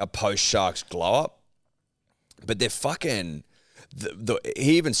 a post-Sharks glow-up. But they're fucking.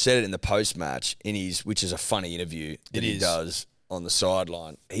 He even said it in the post match which is a funny interview that he does on the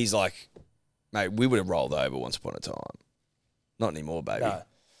sideline. He's like, mate, we would have rolled over once upon a time. Not anymore, baby. No.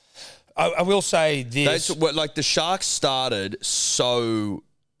 I will say this. Like the Sharks started so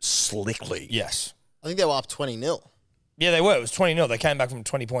slickly. Yes. I think they were up 20-0. Yeah, they were. It was 20-0. They came back from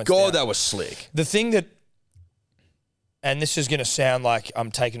 20 points God, down. that was slick. The thing that, and this is going to sound like I'm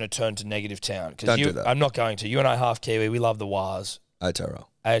taking a turn to negative town. Don't do that. I'm not going to. You and I half Kiwi. We love the Wars.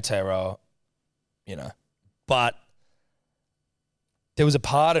 Aotearoa, But there was a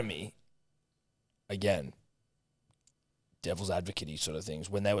part of me, again, devil's advocate-y sort of things,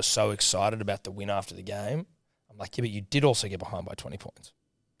 when they were so excited about the win after the game. I'm like, yeah, but you did also get behind by 20 points.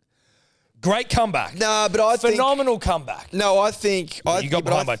 Great comeback. No, but I think... Phenomenal comeback. No, I think... You got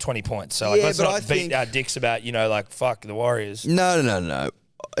behind by 20 points. So let's not beat our dicks about, fuck the Warriors. No.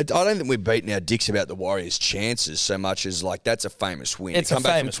 I don't think we're beating our dicks about the Warriors' chances so much as, that's a famous win. It's to come a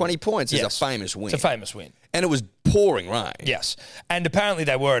back famous from 20 win. points is Yes. a famous win. It's a famous win. And it was pouring rain. Yes. And apparently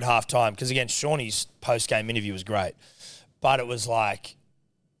they were at halftime because, again, Shawnee's post-game interview was great. But it was like,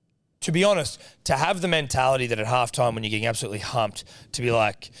 to be honest, to have the mentality that at halftime when you're getting absolutely humped, to be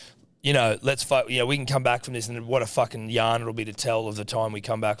like, let's fight, we can come back from this, and what a fucking yarn it'll be to tell of the time we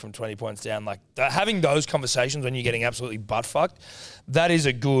come back from 20 points down. Like, having those conversations when you're getting absolutely butt-fucked, that is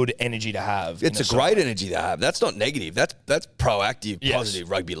a good energy to have. It's a great energy to have. That's not negative. That's proactive, Yes. positive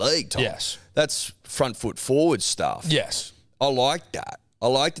rugby league, Tom. Yes. That's front foot forward stuff. Yes. I like that. I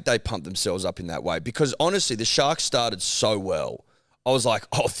like that they pumped themselves up in that way because, honestly, the Sharks started so well. I was like,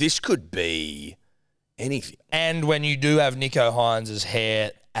 this could be anything. And when you do have Nico Hines'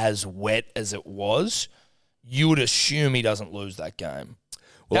 hair as wet as it was, you would assume he doesn't lose that game.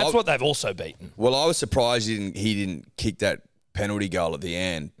 Well, That's what they've also beaten. Well, I was surprised he didn't kick that penalty goal at the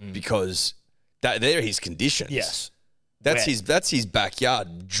end because they're his conditions. Yes. That's Wet. that's his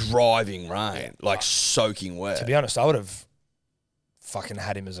backyard, driving rain, soaking wet. To be honest, I would have fucking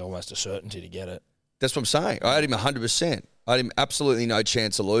had him as almost a certainty to get it. That's what I'm saying. I had him 100%. I had him absolutely no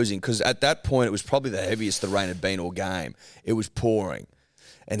chance of losing because at that point it was probably the heaviest the rain had been all game. It was pouring.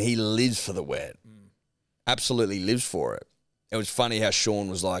 And he lives for the wet. Absolutely lives for it. It was funny how Sean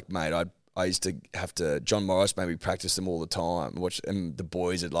was like, mate, I used to have to, John Morris made me practice them all the time. And the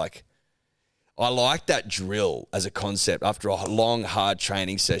boys had I like that drill as a concept. After a long, hard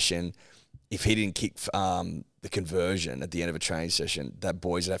training session, if he didn't kick the conversion at the end of a training session, that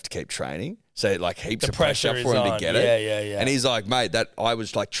boys would have to keep training. So heaps of pressure is for him on. to get it. Yeah. And he's like, mate, that I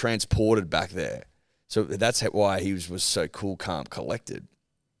was transported back there. So that's why he was so cool, calm, collected.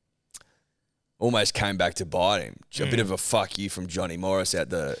 Almost came back to bite him. A bit of a fuck you from Johnny Morris out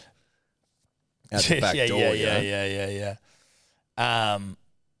the back door. Yeah.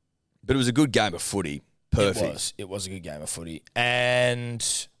 But it was a good game of footy. Perfect. It was a good game of footy. And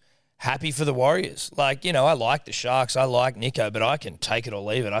happy for the Warriors. I like the Sharks. I like Nico, but I can take it or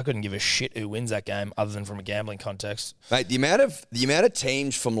leave it. I couldn't give a shit who wins that game other than from a gambling context. Mate, the amount of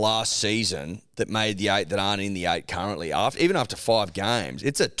teams from last season that made the 8 that aren't in the 8 currently, even after 5 games,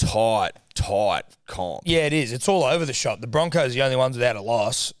 it's a tight comp. Yeah, it is. It's all over the shop. The Broncos are the only ones without a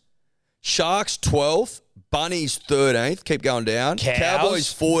loss. Sharks 12th, Bunnies 13th, keep going down. Cows, Cowboys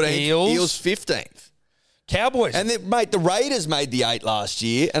 14th, Eels 15th. Cowboys. And the Raiders made the 8 last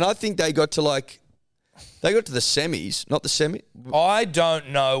year, and I think they got to the semis, not the semi. I don't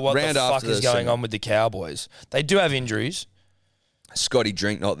know what Round the fuck after is the going semi. on with the Cowboys. They do have injuries. Scotty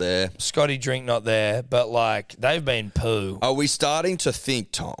Drink not there. Scotty Drink not there, but they've been poo. Are we starting to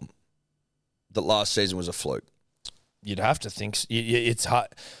think, Tom, that last season was a fluke? You'd have to think it's hard.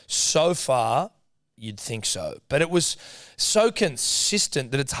 So far, you'd think so, but it was so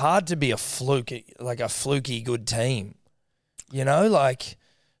consistent that it's hard to be a fluke, a fluky good team.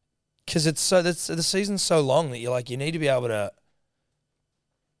 Because the season's so long that you need to be able to.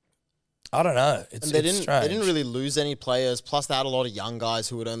 I don't know. It's strange. They didn't really lose any players. Plus, they had a lot of young guys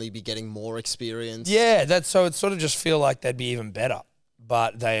who would only be getting more experience. Yeah, so it sort of just feel like they'd be even better,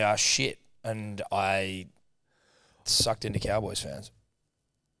 but they are shit, and I sucked into Cowboys fans.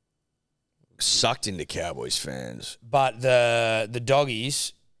 Sucked into Cowboys fans. But the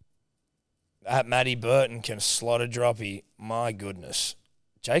doggies at Matty Burton can slot a droppy. My goodness.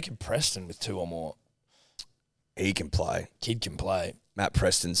 Jacob Preston with 2 or more. He can play. Kid can play. Matt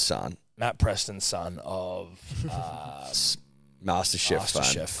Preston's son. Matt Preston's son of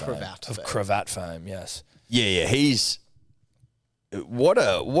MasterChef fame. Cravat fame, yes. Yeah. He's what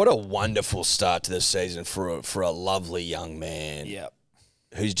a wonderful start to the season for a lovely young man. Yeah.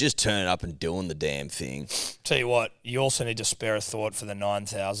 Who's just turning up and doing the damn thing. Tell you what, you also need to spare a thought for the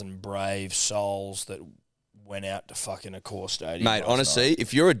 9,000 brave souls that went out to fucking a core stadium. Mate, last honestly, night.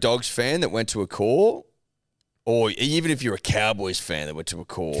 if you're a Dogs fan that went to a core, or even if you're a Cowboys fan that went to a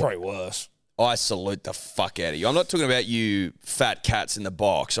core, Probably worse. I salute the fuck out of you. I'm not talking about you fat cats in the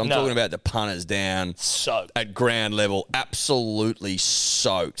box. I'm No. talking about the punters down Soaked. at ground level, absolutely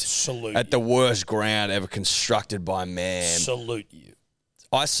soaked. Salute At you. the worst ground ever constructed by man. Salute you.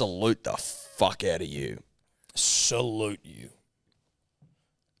 I salute the fuck out of you. Salute you.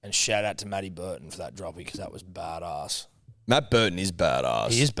 And shout out to Matty Burton for that droppy because that was badass. Matt Burton is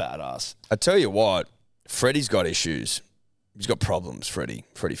badass. He is badass. I tell you what, Freddie's got issues. He's got problems, Freddie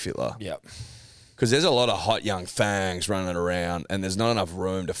Fittler. Yep. Because there's a lot of hot young fangs running around and there's not enough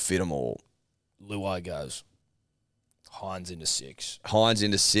room to fit them all. Luai goes. Hines into 6. Hines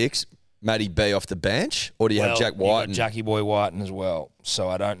into 6, Matty B off the bench, or do you have Jack You got Whiten? Jackie Boy Whiten as well. So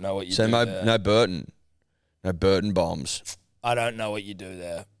I don't know what you So do no, there. no Burton. No Burton bombs. I don't know what you do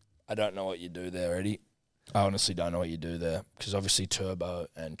there. I don't know what you do there, Eddie. I honestly don't know what you do there because obviously Turbo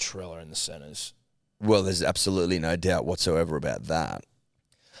and Trell are in the centres. Well, there's absolutely no doubt whatsoever about that.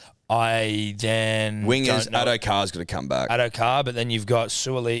 I then Wingers, don't know- Addo Carr's got to come back. Addo Carr, but then you've got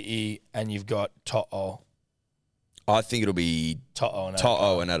Suoli'i and you've got To'o. I think it'll be To'o and Addo To'o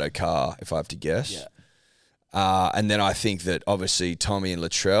Carr. and Addo Carr, if I have to guess. Yeah. And then I think that obviously Tommy and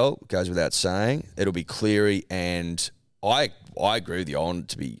Latrell goes without saying. It'll be Cleary, and I agree with you. I want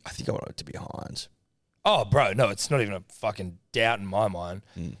it to be Hines. Oh, bro, no, it's not even a fucking doubt in my mind.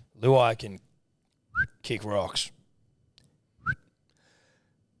 Mm. Luai can kick rocks.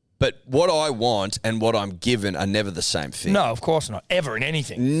 But what I want and what I'm given are never the same thing. No, of course not. Ever in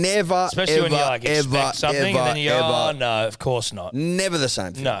anything. Never, Especially ever, when you like expect ever, something ever, and then you go, oh, ever. no, of course not. Never the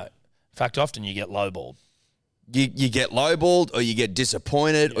same thing. No. In fact, often you get lowballed. You get lowballed, or you get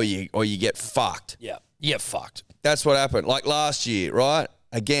disappointed, or you get fucked. Yeah. You get fucked. That's what happened. Like last year, right?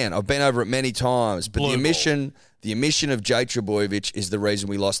 Again, I've been over it many times, but Blue the omission of Jake Trbojevic is the reason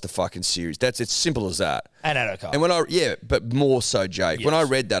we lost the fucking series. That's it's simple as that. And Addo Carr. And but more so Jake. When I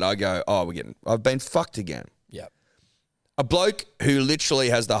read that, I go, oh, I've been fucked again. Yeah. A bloke who literally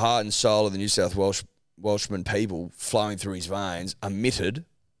has the heart and soul of the New South Welshman people flowing through his veins, omitted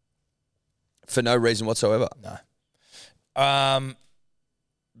for no reason whatsoever. No.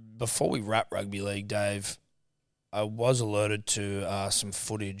 Before we wrap rugby league, Dave, I was alerted to some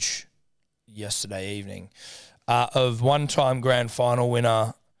footage yesterday evening of one-time grand final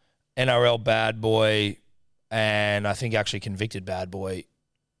winner, NRL bad boy, and I think actually convicted bad boy,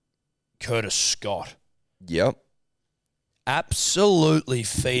 Curtis Scott. Yep. Absolutely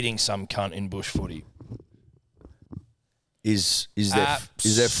feeding some cunt in bush footy. Is there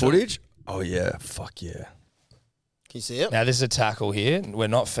footage? Oh yeah, fuck yeah. Can you see it? Now, this is a tackle here. We're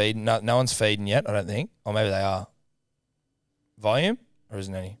not feeding. No one's feeding yet, I don't think. Or maybe they are. Volume? Or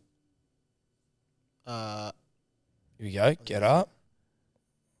isn't any? Here we go. Get up.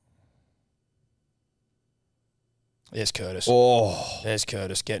 There's Curtis. Oh, There's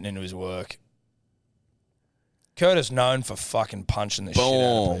Curtis getting into his work. Curtis known for fucking punching the shit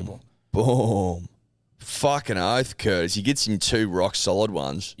out of people. boom. Fucking oath, Curtis. He gets him 2 rock solid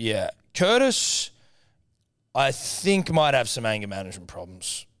ones. Yeah. Curtis, I think, might have some anger management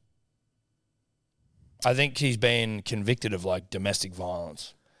problems. I think he's been convicted of, like, domestic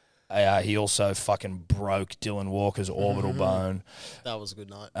violence. He also fucking broke Dylan Walker's orbital bone. That was a good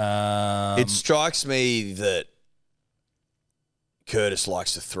night. It strikes me that Curtis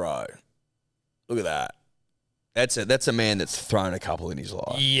likes to throw. Look at that. That's a man that's thrown a couple in his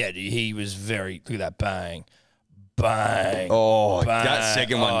life. Yeah, dude, he was very... Look at that bang. Bang. Oh, Bang. that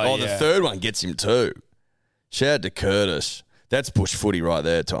second one. Oh, The yeah. third one gets him too. Shout out to Curtis. That's bush footy right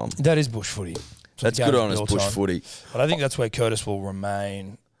there, Tom. That is bush footy. That's the good game's on his built bush on. footy. But I think that's where Curtis will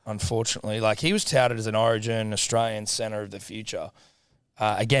remain, unfortunately. Like, he was touted as an Origin Australian centre of the future.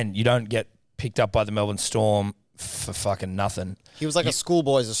 Again, you don't get picked up by the Melbourne Storm for fucking nothing. He was like a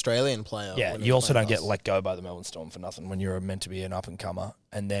schoolboys Australian player. Yeah, when he you was also playing don't get us. let go by the Melbourne Storm for nothing when you're meant to be an up-and-comer.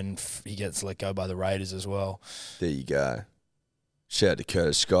 And then he gets let go by the Raiders as well. There you go. Shout out to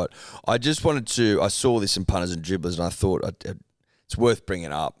Curtis Scott. I saw this in Punters and Dribblers, and I thought it's worth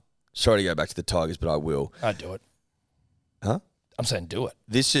bringing up. Sorry to go back to the Tigers, but I will. I'd do it. Huh? I'm saying do it.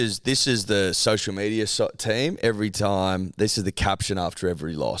 This is the social media team. Every time, this is the caption after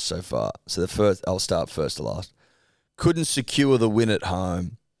every loss so far. So I'll start first to last. Couldn't secure the win at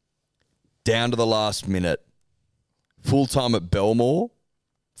home. Down to the last minute. Full time at Belmore.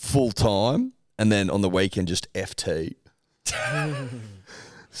 Full time. And then on the weekend, just FT.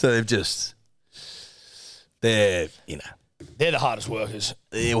 So they're They're the hardest workers.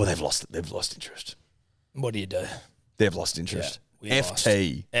 they've lost interest. What do you do? They've lost interest. Yeah, we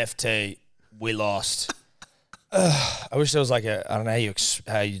FT. FT, we lost. I wish there was like I don't know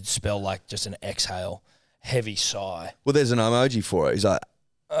how you'd spell like just an exhale, heavy sigh. Well, there's an emoji for it. He's like,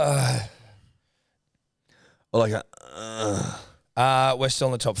 or like we're still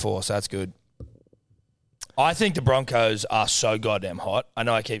in the top 4, so that's good. I think the Broncos are so goddamn hot. I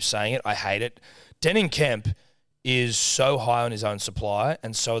know I keep saying it. I hate it. Denning Kemp is so high on his own supply,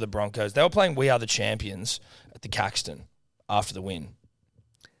 and so are the Broncos. They were playing We Are the Champions at the Caxton after the win.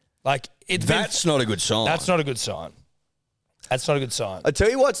 Like that's not a good sign. That's not a good sign. That's not a good sign. I tell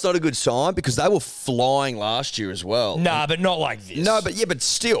you what's not a good sign, because they were flying last year as well. Nah, but not like this. No, but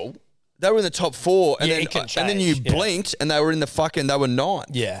still, they were in the top 4, and Yeah, then it can and then you change, yeah. blinked, and they were in the they were 9th.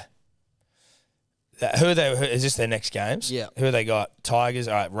 Yeah. Who are they? Is this their next games? Yeah. Who have they got? Tigers.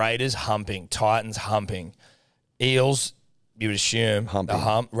 All right. Raiders humping. Titans humping. Eels. You would assume Humping. they'll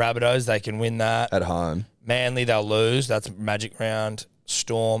hump. Rabbitohs. They can win that. At home. Manly. They'll lose. That's magic round.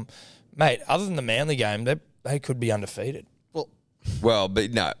 Storm. Mate. Other than the Manly game, they could be undefeated. Well, but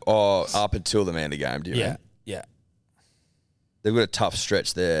no, up until the Manly game, do you mean? Yeah. They've got a tough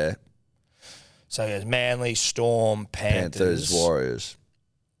stretch there. So there's Manly, Storm, Panthers, Warriors.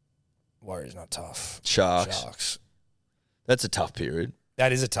 Warriors not tough. Sharks. That's a tough period.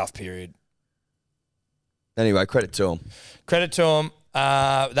 That is a tough period. Anyway, credit to them. Credit to them.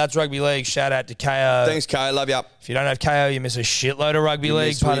 That's rugby league. Shout out to KO. Thanks, Kay. Love you. If you don't have KO, you miss a shitload of rugby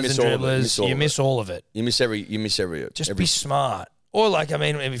league punters and dribblers. You miss all of it. You miss every. Just be smart. Or like, I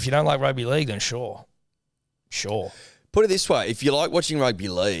mean, if you don't like rugby league, then sure. Put it this way: if you like watching rugby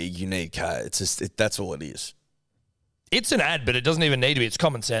league, you need KO. It's just that's all it is. It's an ad, but it doesn't even need to be. It's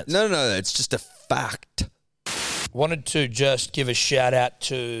common sense. No. It's just a fact. Wanted to just give a shout out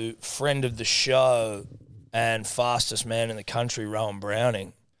to friend of the show and fastest man in the country, Rowan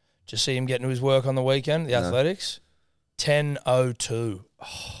Browning. Just see him getting to his work on the weekend, the Athletics. 10:02.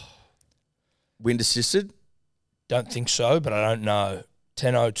 Wind assisted? Don't think so, but I don't know.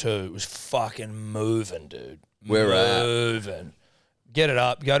 10:02. It was fucking moving, dude. Where at? Moving. Get it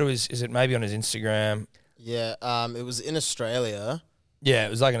up. Go to his, is it maybe on his Instagram? Yeah, it was in Australia. Yeah, it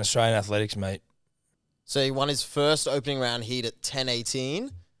was like an Australian athletics meet. So he won his first opening round heat at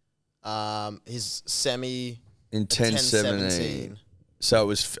 10:18. His semi In at 10:17. So it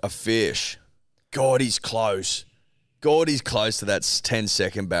was a fish. God, he's close. God, he's close to that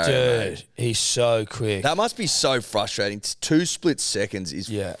 10-second barrier, Dude, mate. he's so quick. That must be so frustrating. 2 split seconds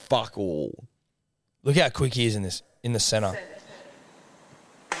is fuck all. Look how quick he is in the centre.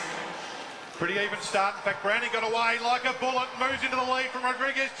 Pretty even start. In fact, Browning got away like a bullet, moves into the lead from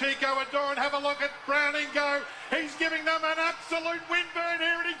Rodriguez, Chico and Doran. Have a look at Browning go. He's giving them an absolute windburn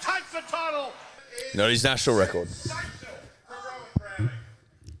here, and he takes the title. Not his national record.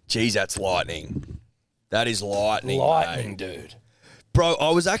 Jeez, that's lightning. That is lightning, Lightning, mate. dude. Bro,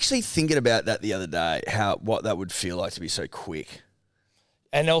 I was actually thinking about that the other day, what that would feel like to be so quick.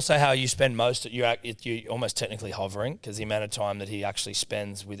 And also how you spend most of you're almost technically hovering because the amount of time that he actually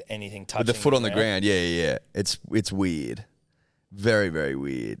spends with anything touching With the foot on the ground, yeah. It's weird. Very, very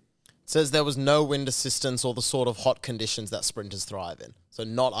weird. It says there was no wind assistance or the sort of hot conditions that sprinters thrive in. So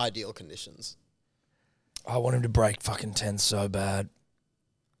not ideal conditions. I want him to break fucking 10 so bad.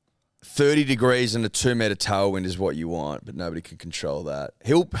 30 degrees and a 2-meter tailwind is what you want, but nobody can control that.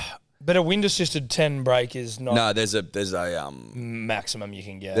 But a wind assisted 10 break is not No, there's a maximum you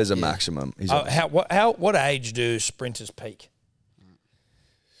can get. there's a maximum. What age do sprinters peak?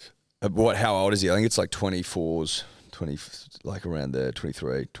 How old is he? I think it's like 24s, 20, like around there,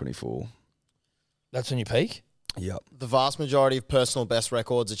 23, 24. That's when you peak? Yep. The vast majority of personal best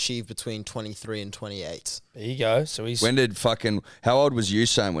records achieved between 23 and 28. There you go. So he's How old was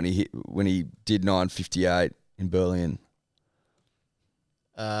Usain when he did 9:58 in Berlin?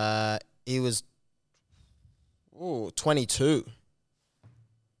 He was 22.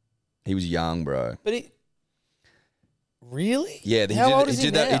 He was young, bro. But he really? Yeah, How old is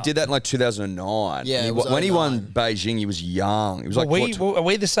he that. now? He did that in like 2009. Yeah, And it was when he won 09. Beijing, he was young. He was Are like, are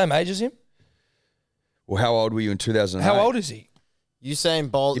we the same age as him? well, how old were you in 2008? How old is he?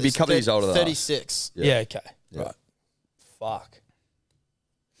 Usain Bolt He'd be a is couple years older than us. 36. Yeah, okay. Yeah. Right. Fuck.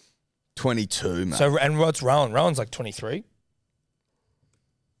 22, mate. So, and what's Rowan? Rowan's like 23,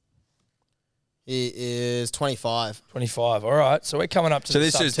 He is 25. 25. All right. So we're coming up to so the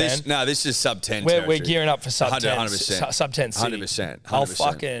this sub is 10. this is sub 10. We're gearing up for sub 10. 100%. Sub 10 city. 100%. I'll 100%.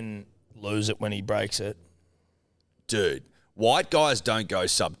 fucking lose it when he breaks it. Dude, white guys don't go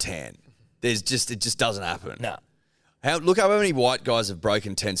sub 10. It just doesn't happen. No. Look how many white guys have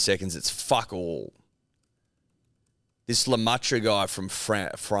broken 10 seconds. It's fuck all. This Lemaitre guy from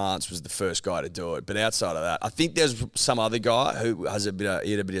France was the first guy to do it. But outside of that, I think there's some other guy who has he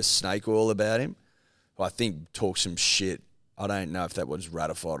had a bit of snake oil about him. I think talk some shit. I don't know if that was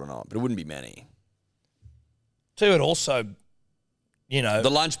ratified or not, but it wouldn't be many. Too, it also, you know, The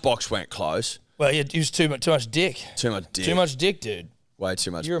lunchbox went close. well, he was too much dick. Too much dick. Too much dick, dude. Way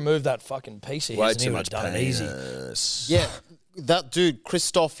too much. You remove that fucking piece of Way his and he too would much have done it easy. penis. Yeah, that dude,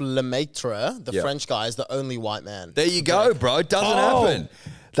 Christophe Lemaitre, the Yep. French guy, is the only white man. There you go, bro. It doesn't Oh. happen.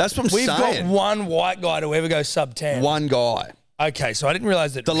 That's what I'm We've saying. got one white guy to ever go sub 10. One guy. Okay, so I didn't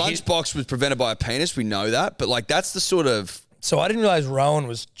realize that The lunchbox was prevented by a penis. We know that, but like that's the sort of So I didn't realize Rowan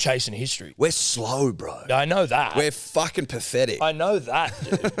was chasing history. we're slow, bro. I know that. We're fucking pathetic. I know that,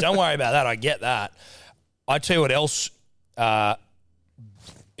 dude. Don't worry about that. I get that. I tell you what else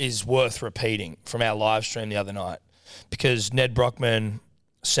is worth repeating from our live stream the other night, because Ned Brockman,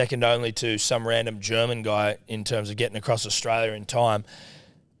 second only to some random German guy in terms of getting across Australia in time.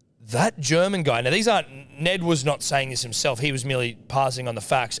 That German guy, now these aren't, Ned was not saying this himself. He was merely passing on the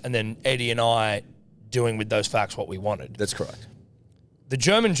facts and then Eddie and I doing with those facts what we wanted. That's correct. The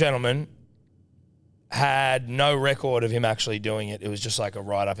German gentleman had no record of him actually doing it. It was just like a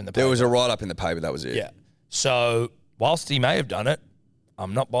write-up in the paper. There was a write-up in the paper. That was it. Yeah. So whilst he may have done it,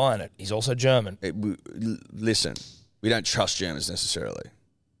 I'm not buying it. He's also German. Listen, we don't trust Germans necessarily.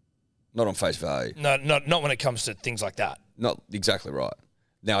 Not on face value. No, not when it comes to things like that. Not exactly right.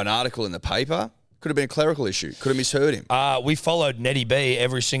 Now, an article in the paper could have been a clerical issue. Could have misheard him. We followed Nettie B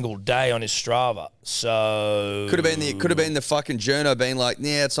every single day on his Strava. So Could have been the fucking journo being like,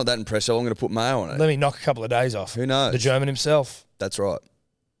 yeah, it's not that impressive. I'm going to put mayo on it. let me knock a couple of days off. Who knows? The German himself. That's right.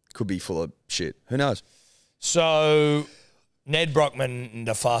 Could be full of shit. Who knows? So Ned Brockman,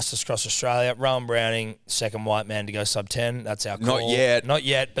 the fastest across Australia. Rowan Browning, second white man to go sub 10. That's our call. Not yet. Not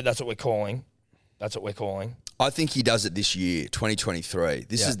yet, but that's what we're calling. I think he does it this year, 2023.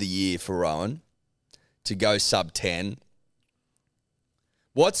 This is the year for Rowan to go sub 10.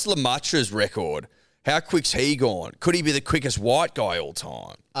 What's Lemaitre's record? How quick's he gone? Could he be the quickest white guy all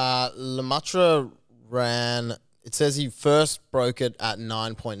time? Lemaitre ran, it says he first broke it at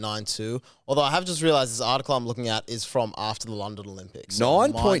 9.92. Although I have just realized this article I'm looking at is from after the London Olympics. So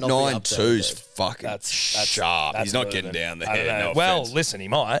it might not be 9.92 is updated. fucking That's sharp. that's He's not moving. getting down there. I don't know. No well, offense. listen, he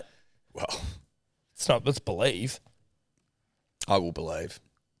might. Well, Let's believe. I will believe.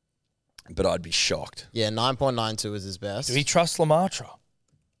 But I'd be shocked. Yeah, 9.92 is his best. Do we trust Lemaitre?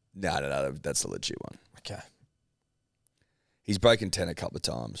 No. That's a legit one. Okay. He's broken 10 a couple of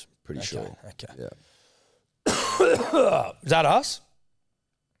times. Pretty sure. Okay. Yeah. Is that us?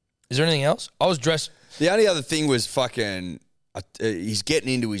 Is there anything else? I was dressed. The only other thing was fucking, he's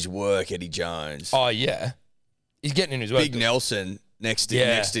getting into his work, Eddie Jones. Oh, yeah. He's getting in his work. Big Nelson next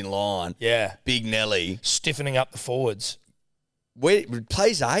in line. Yeah. Big Nelly. Stiffening up the forwards. Where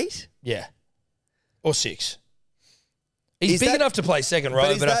plays 8? Yeah. Or 6. He's Is big that- enough to play second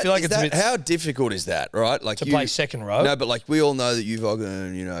row, but I feel like it's a bit how difficult is that, right? Like to play second row. No, but like we all know that you've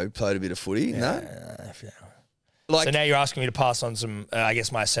played a bit of footy. No, like So now you're asking me to pass on some, I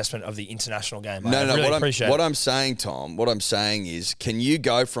guess, my assessment of the international game. no. I really What appreciate what it. I'm saying, Tom. What I'm saying is, can you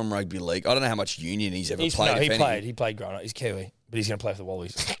go from rugby league? I don't know how much union he's ever played. if any. He played growing up. He's Kiwi, but he's going to play for the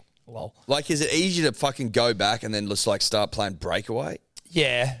Wallabies. Lol. Like, is it easy to fucking go back and then just like start playing breakaway?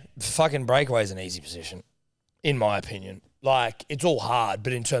 Yeah, fucking breakaway is an easy position, in my opinion. Like, it's all hard,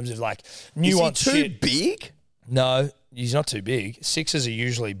 but in terms of like nuanced Is he too shit. big? No, he's not too big. 6s are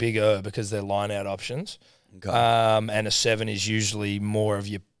usually bigger because they're line-out options. Okay. And a 7 is usually more of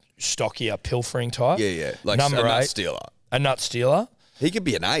your stockier pilfering type. Yeah. Like Number a nut 8. stealer. A nut stealer. He could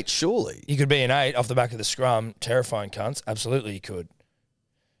be an 8, surely. He could be an 8 off the back of the scrum. Terrifying cunts. Absolutely he could.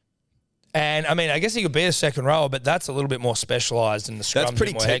 And, I mean, I guess he could be a second rower, but that's a little bit more specialised in the scrum. That's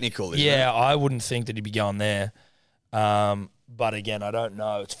pretty technical, isn't Yeah, it? I wouldn't think that he'd be going there. But again, I don't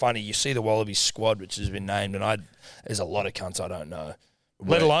know. It's funny. You see the Wallabies squad, which has been named, and there's a lot of cunts I don't know,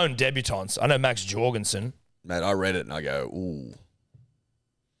 let alone debutants. I know Max Jorgensen. Mate, I read it and I go, ooh.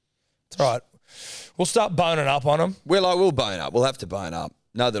 It's all right. We'll start boning up on him. Well, I will bone up. We'll have to bone up.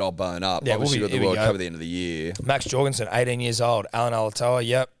 Know that I'll bone up. Yeah, Obviously, we'll got be- the here we World go. Cup at the end of the year. Max Jorgensen, 18 years old. Alan Alatoa,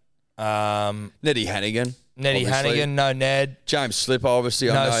 yep. Nettie Hannigan. Nettie obviously. Hannigan, no Ned. James Slipper,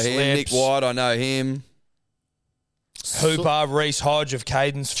 obviously, I No know him. Nick Slips. White, I know him. Hooper, Reece Hodge of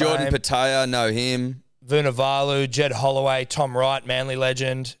Caden's Jordan fame. Patea, know him. Vunivalu, Jed Holloway, Tom Wright, Manly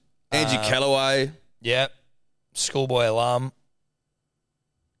legend. Angie Callaway. Yep. Schoolboy alum.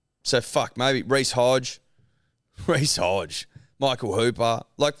 So, fuck, maybe Reece Hodge. Reece Hodge. Michael Hooper.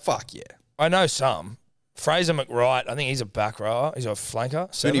 Like, fuck, yeah. I know some. Fraser McWright, I think he's a back rower. He's a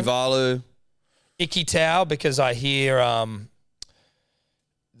flanker. 7. Vunivalu. Icky Tau, because I hear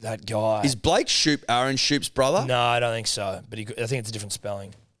that guy. Is Blake Aaron Shoop's brother? No, I don't think so. But I think it's a different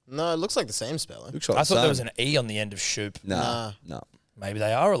spelling. No, it looks like the same spelling. Looks like I the thought there same. was an E on the end of Shoop. No. Maybe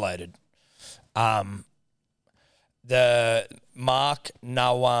they are related. The Mark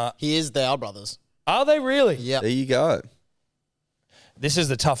Nawa. He is the Our Brothers. Are they really? Yep. There you go. This is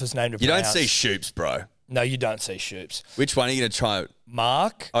the toughest name to You don't pronounce. see Shoops, bro. No, you don't see Shoops. Which one are you going to try?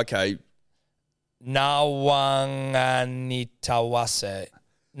 Mark Okay. Nawanganitawase.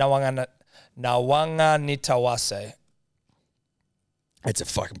 Nawanganitawase. It's a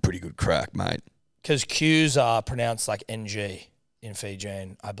fucking pretty good crack, mate. Because Q's are pronounced like NG in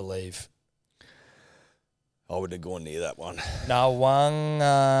Fijian, I believe. I wouldn't have gone near that one.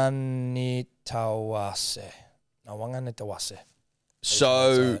 Nawanganitawase. Nawanganitawase.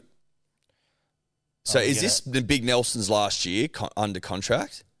 So Oh, is this the Big Nelson's last year under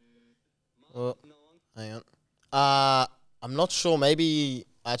contract? Oh, hang on. I'm not sure. Maybe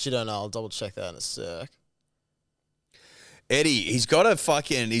I actually don't know. I'll double check that in a sec. Eddie, he's got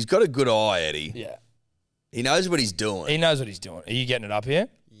a good eye, Eddie. Yeah. He knows what he's doing. He knows what he's doing. Are you getting it up here?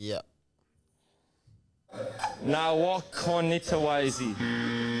 Yep.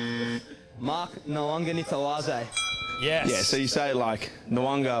 Nawakonitawazi. Mark Nawanganitawaze. Yes. Yeah, so you say like,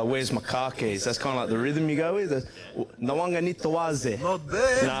 Nawanga, where's my car keys? That's kind of like the rhythm you go with. Nawanganitawaze. Not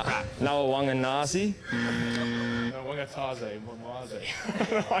bad. Nawanganasi.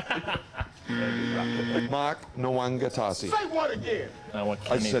 Mark Nawangatasi. Say what again?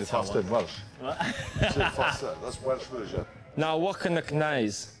 I said it faster in Welsh. I said it faster. That's Welsh version.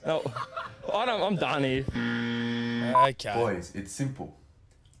 Nawakanaknais. No, I'm done here. Okay. Boys, it's simple.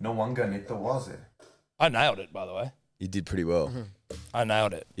 Nawanganitawaze. I nailed it, by the way. You did pretty well. Mm-hmm. I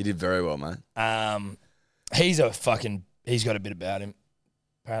nailed it. You did very well, mate. He's got a bit about him.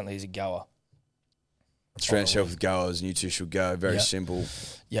 Apparently he's a goer. Surround yourself with goers and you two should go. Very simple.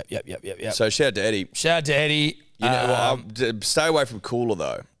 Yep. So shout out to Eddie. Shout out to Eddie. You know, stay away from Cooler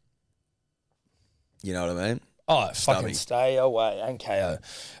though. You know what I mean? Oh, Stubby. fucking stay away. And KO.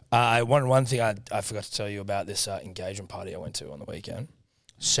 One thing I forgot to tell you about this engagement party I went to on the weekend.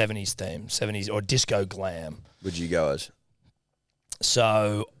 70s theme. 70s or disco glam. Would you go as?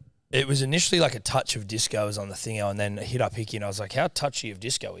 So it was initially like a touch of disco was on the thingo, and then it hit up Hickey, and I was like, how touchy of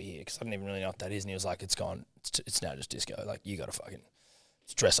disco are you here? Because I didn't even really know what that is. And he was like, it's gone. It's now just disco. Like, you got to fucking,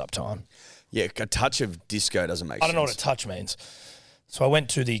 it's dress up time. Yeah, a touch of disco doesn't make sense. I don't know what a touch means. So I went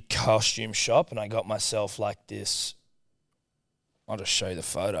to the costume shop, and I got myself like this, I'll just show you the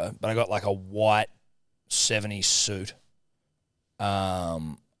photo, but I got like a white 70s suit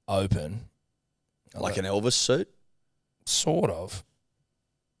open. Like an Elvis suit? Sort of.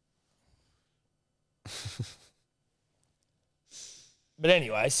 But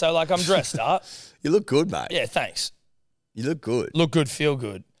anyway, so like I'm dressed up. You look good, mate. Yeah, thanks. You look good. Look good, feel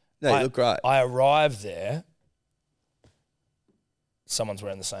good. No, you look great. I arrived there. Someone's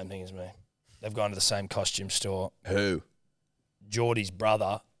wearing the same thing as me. They've gone to the same costume store. Who? Geordie's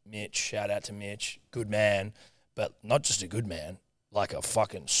brother, Mitch. Shout out to Mitch. Good man. But not just a good man, like a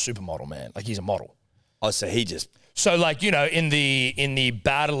fucking supermodel man. Like he's a model. Oh, so he just... So like, you know, in the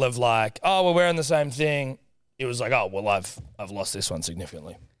battle of like, oh, we're wearing the same thing, it was like, oh, well, I've lost this one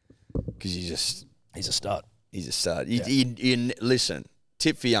significantly. Because you just... He's a stud. He's a stud. Yeah. Listen,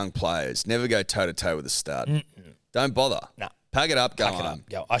 tip for young players, never go toe-to-toe with a stud. Mm-mm. Don't bother. Nah. Pack it up, go Pack it home. up.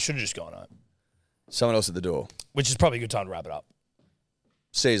 Go. I should have just gone home. Someone else at the door. Which is probably a good time to wrap it up.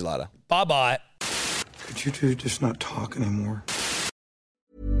 See you later. Bye-bye. Could you two just not talk anymore?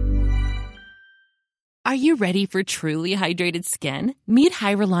 Are you ready for truly hydrated skin? Meet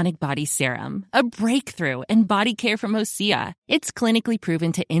Hyaluronic Body Serum, a breakthrough in body care from Osea. It's clinically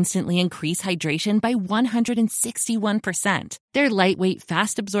proven to instantly increase hydration by 161%. Their lightweight,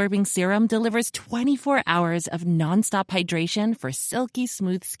 fast-absorbing serum delivers 24 hours of nonstop hydration for silky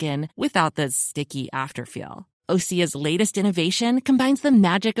smooth skin without the sticky afterfeel. Osea's latest innovation combines the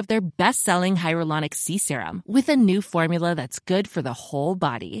magic of their best-selling Hyaluronic Sea Serum with a new formula that's good for the whole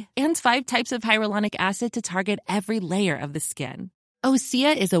body and 5 types of hyaluronic acid to target every layer of the skin.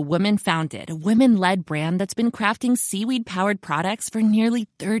 Osea is a women-founded, women-led brand that's been crafting seaweed-powered products for nearly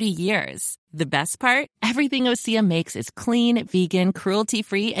 30 years. The best part? Everything Osea makes is clean, vegan,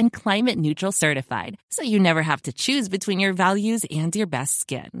 cruelty-free, and climate-neutral certified, so you never have to choose between your values and your best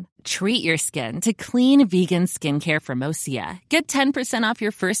skin. Treat your skin to clean, vegan skincare from Osea. Get 10% off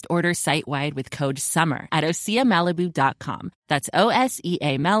your first order site-wide with code SUMMER at OseaMalibu.com. That's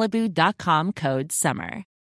OSEA Malibu.com, code SUMMER.